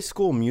it's High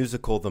School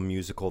Musical,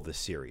 the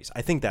series.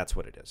 I think that's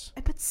what it is.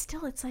 But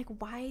still, it's like,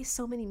 why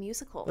so many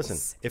musicals?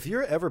 Listen, if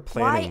you're ever why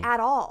planning,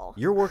 at all?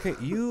 you're working,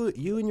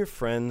 you and your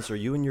friends, or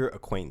you and your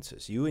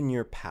acquaintances, you and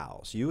your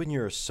pals, you and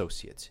your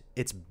associates.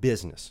 It's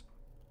business.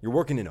 You're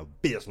working in a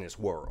business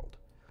world,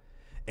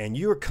 and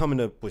you're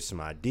coming up with some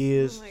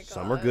ideas. Oh my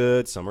Some are God.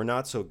 good, some are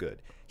not so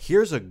good.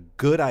 Here's a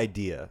good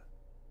idea,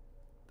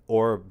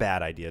 or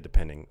bad idea,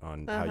 depending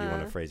on how you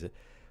want to phrase it.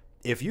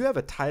 If you have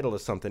a title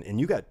of something and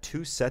you got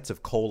two sets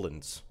of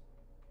colons,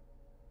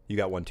 you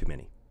got one too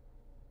many.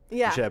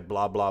 Yeah. You should have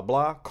blah, blah,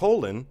 blah,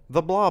 colon,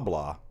 the blah,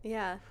 blah.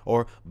 Yeah.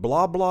 Or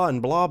blah, blah,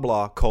 and blah,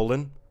 blah,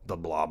 colon, the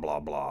blah, blah,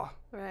 blah.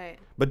 Right.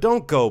 But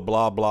don't go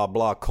blah, blah,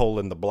 blah,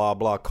 colon, the blah,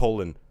 blah,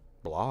 colon,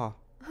 blah.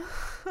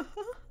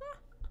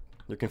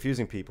 You're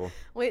confusing people.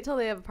 Wait till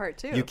they have a part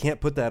 2. You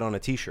can't put that on a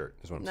T-shirt,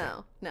 is what I'm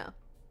saying. No.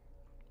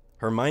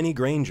 Hermione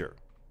Granger,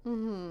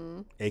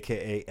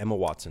 a.k.a. Emma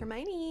Watson.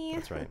 Hermione.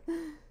 That's right.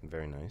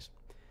 Very nice.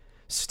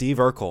 Steve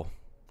Urkel,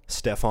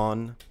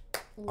 Stefan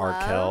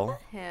Arkell,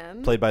 Love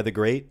him. played by the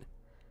great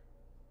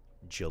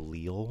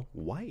Jaleel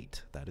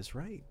White. That is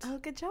right. Oh,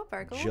 good job,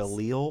 Barkles.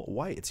 Jaleel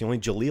White. It's the only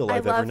Jaleel I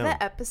I've ever love known.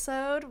 the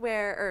episode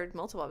or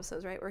multiple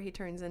episodes, right, where he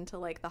turns into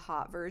like the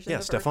hot version. Yeah,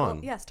 of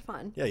Stefan. Urkel. Yeah,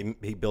 Stefan. Yeah,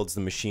 he builds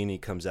the machine. He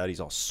comes out. He's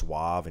all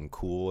suave and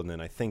cool. And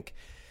then I think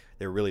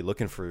they're really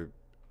looking for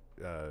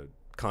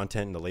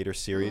content in the later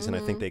series. And I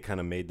think they kind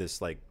of made this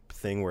like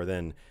thing where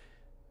then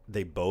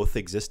they both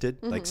existed.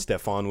 Like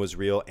Stefan was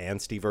real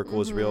and Steve Urkel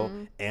was real.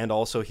 And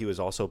also he was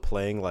also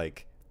playing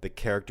like the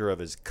character of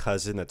his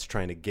cousin that's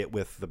trying to get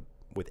with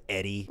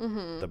Eddie,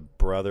 the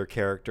brother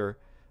character.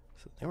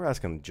 So they were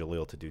asking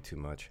Jaleel to do too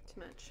much.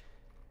 Too much.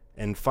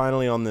 And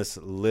finally on this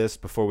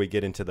list, before we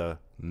get into the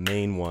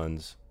main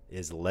ones,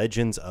 is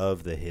Legends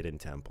of the Hidden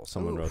Temple.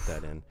 Someone wrote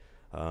that in.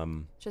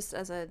 Just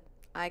as an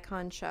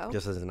icon show.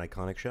 Just as an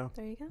iconic show.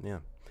 There you go. Yeah.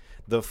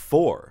 The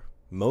 4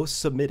 most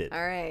submitted.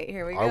 All right,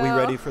 here we go. Are we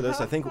ready for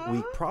this? I think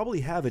we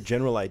probably have a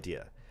general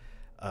idea.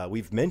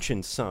 We've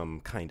mentioned some,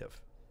 kind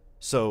of.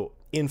 So,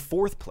 in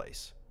 4th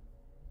place,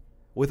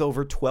 with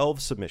over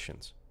 12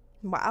 submissions,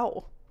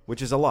 Wow.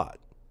 which is a lot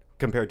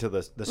compared to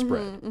the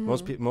spread.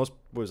 Most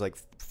was like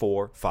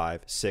 4,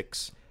 5,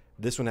 6.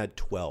 This one had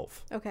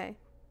 12. Okay.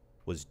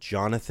 Was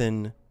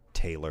Jonathan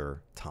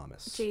Taylor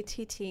Thomas.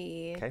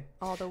 JTT. Okay.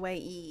 All the way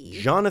E.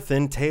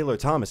 Jonathan Taylor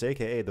Thomas,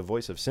 a.k.a. the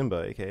voice of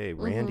Simba, a.k.a.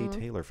 Randy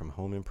Taylor from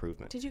Home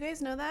Improvement. Did you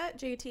guys know that?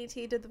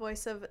 JTT did the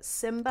voice of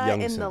Simba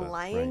Young in Simba, The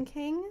Lion right.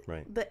 King.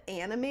 Right. The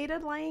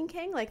animated Lion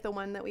King, like the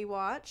one that we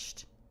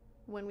watched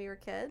when we were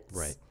kids.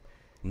 Right.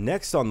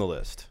 Next on the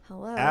list,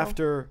 Hello.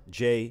 after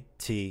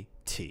JTT,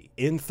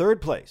 in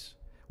 3rd place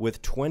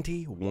with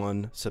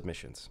 21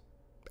 submissions.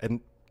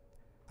 And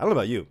I don't know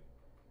about you,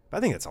 but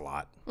I think that's a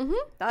lot.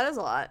 That is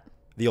a lot.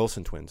 The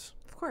Olsen twins.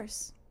 Of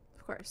course.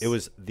 Of course. It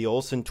was the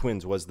Olsen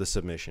twins was the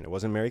submission. It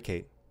wasn't Mary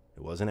Kate.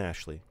 It wasn't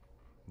Ashley.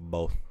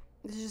 Both.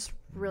 It's just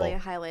really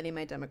Both. highlighting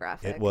my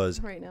demographic. It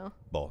was right now.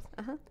 Both.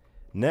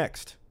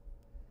 Next,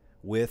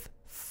 with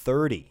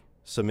 30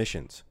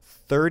 submissions.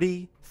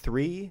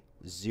 33-0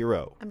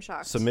 I'm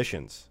shocked.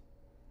 submissions.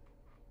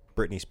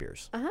 Britney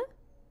Spears.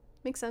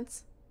 Makes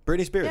sense.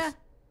 Britney Spears. Yeah.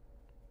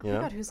 Oh You my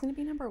know? god, who's gonna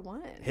be number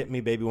 1? Hit Me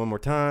Baby One More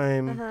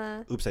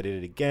Time. Oops, I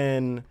Did It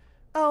Again.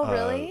 Oh,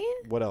 really?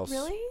 What else?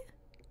 Really?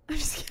 I'm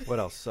just kidding. What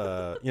else?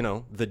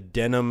 The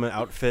denim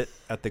outfit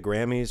at the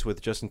Grammys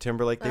with Justin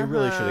Timberlake. They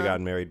really should have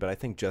gotten married, but I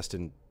think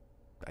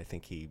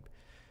he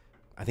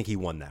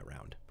won that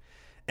round.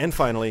 And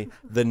finally,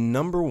 the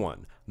number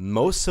 1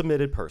 most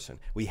submitted person.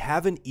 We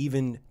haven't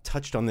even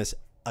touched on this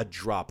a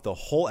drop the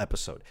whole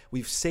episode.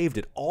 We've saved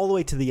it all the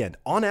way to the end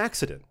on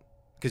accident.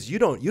 Because you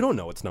don't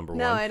know it's number one.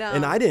 No, I don't.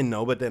 And I didn't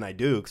know, but then I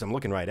do because I'm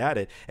looking right at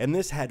it. And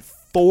this had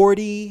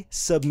 40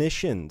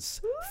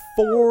 submissions.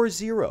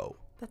 40.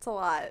 That's a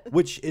lot.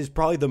 Which is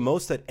probably the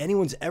most that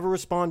anyone's ever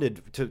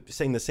responded to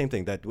saying the same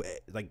thing. That,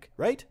 like,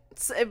 right?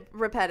 It's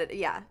repetitive.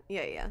 Yeah.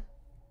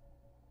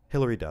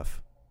 Hilary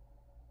Duff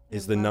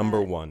is the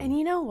number one. And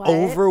you know what?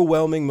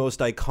 Overwhelming, most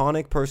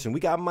iconic person.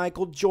 We got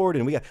Michael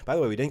Jordan. By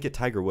the way, we didn't get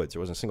Tiger Woods. There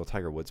wasn't a single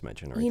Tiger Woods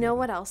mention. You know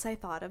what else I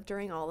thought of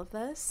during all of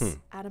this?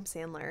 Adam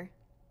Sandler.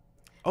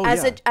 Oh,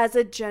 as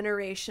a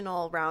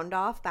generational round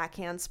off back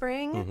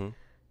handspring, Mm-hmm.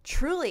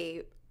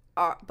 truly,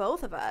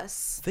 both of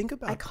us. Think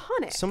about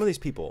iconic. Some of these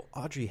people: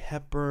 Audrey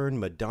Hepburn,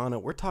 Madonna.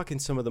 We're talking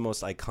some of the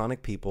most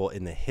iconic people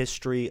in the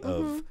history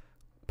of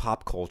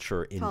pop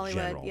culture in Hollywood,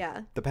 general.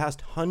 yeah. The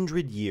past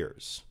 100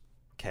 years.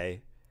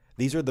 Okay,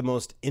 these are the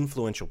most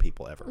influential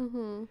people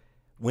ever.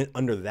 When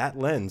under that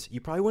lens,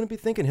 you probably wouldn't be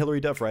thinking Hilary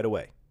Duff right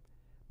away,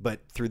 but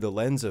through the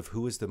lens of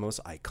who is the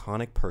most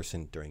iconic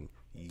person during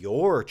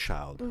your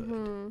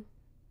childhood.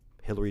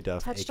 Hilary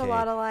Duff, Touched AKA a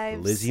lot of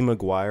lives. Lizzie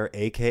McGuire,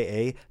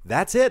 AKA.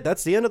 That's it.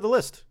 That's the end of the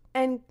list.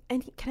 And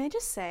can I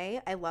just say,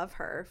 I love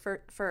her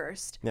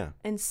first. Yeah.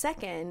 And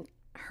second,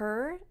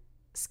 her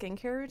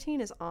skincare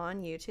routine is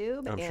on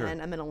YouTube, I'm and sure. I'm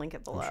going to link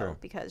it below sure.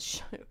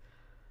 because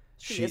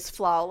she is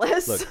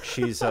flawless. Look,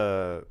 she's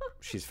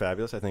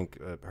fabulous. I think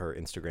her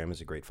Instagram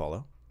is a great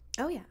follow.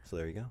 Oh, yeah. So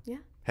there you go. Yeah.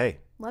 Hey,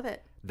 Love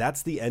it.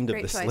 that's the end of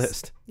Great this choice.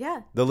 list.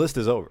 Yeah. The list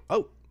is over.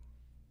 Oh,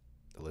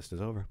 the list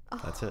is over.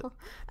 That's it.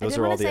 Those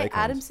are all the icons.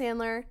 Adam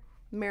Sandler,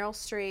 Meryl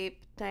Streep,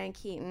 Diane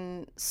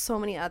Keaton, so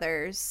many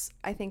others.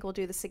 I think we'll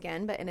do this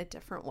again, but in a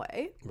different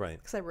way. Right.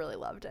 Because I really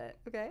loved it.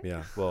 Okay.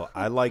 Yeah. Well,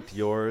 I liked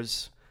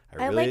yours.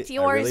 I liked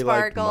yours,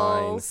 liked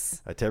mine.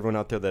 Sparkles. To everyone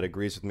out there that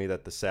agrees with me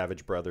that the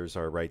Savage Brothers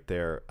are right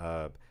there.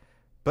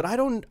 But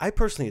I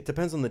personally, it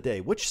depends on the day.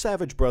 Which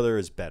Savage brother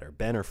is better,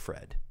 Ben or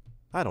Fred?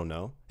 I don't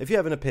know. If you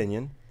have an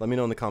opinion, let me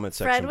know in the comment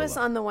section Fred was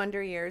below. on The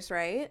Wonder Years,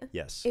 right?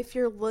 Yes. If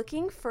you're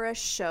looking for a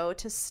show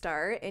to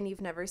start and you've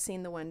never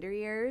seen The Wonder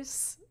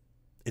Years,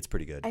 It's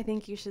pretty good. I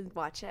think you should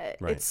watch it.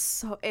 Right.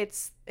 It's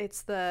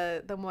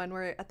the one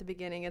where at the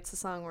beginning it's a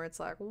song where it's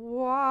like,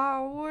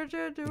 "What would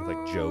you do?"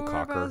 Like Joe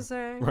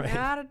Cocker. Right.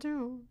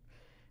 Attitude.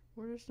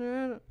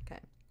 Okay.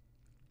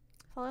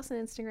 Follow us on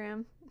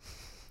Instagram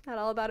at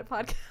All About It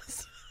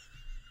Podcast.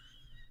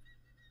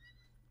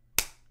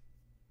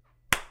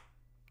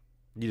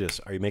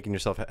 Are you making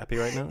yourself happy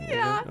right now?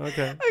 Yeah.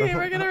 Okay. Okay,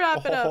 we're gonna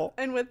wrap it up.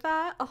 And with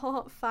that,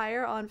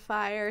 fire on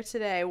fire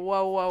today.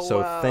 Whoa.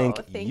 So thank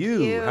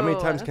you. you. How many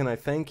times can I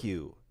thank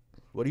you?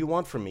 What do you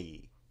want from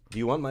me? Do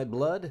you want my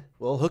blood?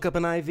 Well, hook up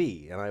an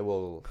IV, and I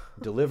will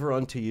deliver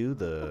unto you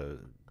the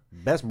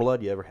best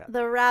blood you ever had.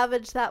 The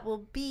ravage that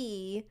will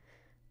be,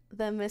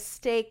 the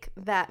mistake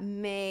that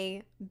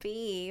may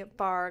be,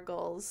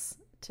 Bargles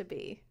to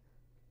be.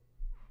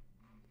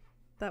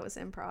 That was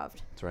improv.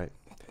 That's right.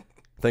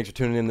 Thanks for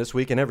tuning in this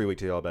week and every week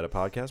to the All About It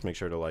podcast. Make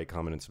sure to like,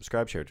 comment, and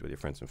subscribe. Share it with your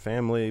friends and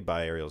family.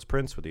 Buy Ariel's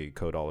prints with the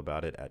code All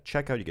About It at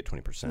checkout. You get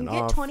 20% off.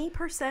 You get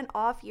 20%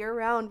 off year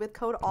round with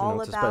code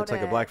All About It. It's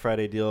like a Black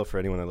Friday deal for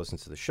anyone that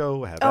listens to the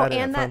show. Have Oh, at it,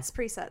 and have fun. that's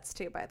presets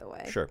too, by the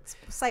way. Sure. It's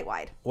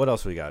site-wide. What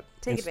else we got?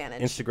 Take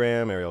advantage.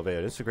 Instagram, Ariel Vea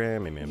at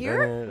Instagram, Amy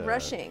You're Bennett.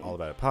 rushing. All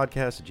About It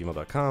podcast at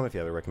gmail.com. If you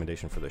have a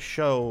recommendation for the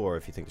show or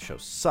if you think the show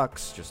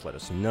sucks, just let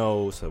us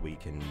know so we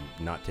can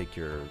not take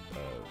you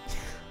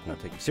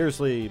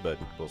seriously, but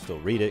we'll still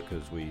read it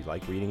because we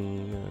like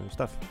reading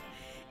stuff.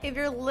 If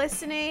you're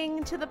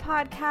listening to the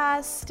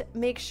podcast,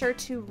 make sure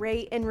to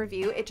rate and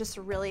review. It just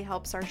really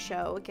helps our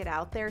show get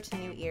out there to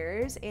new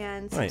ears.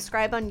 And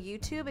subscribe on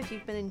YouTube if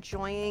you've been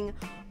enjoying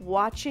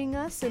watching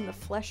us in the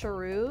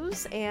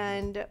Flesharoos.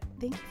 And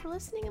thank you for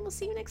listening, and we'll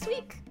see you next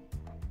week.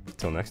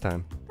 Until next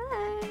time.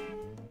 Bye.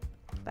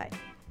 Bye.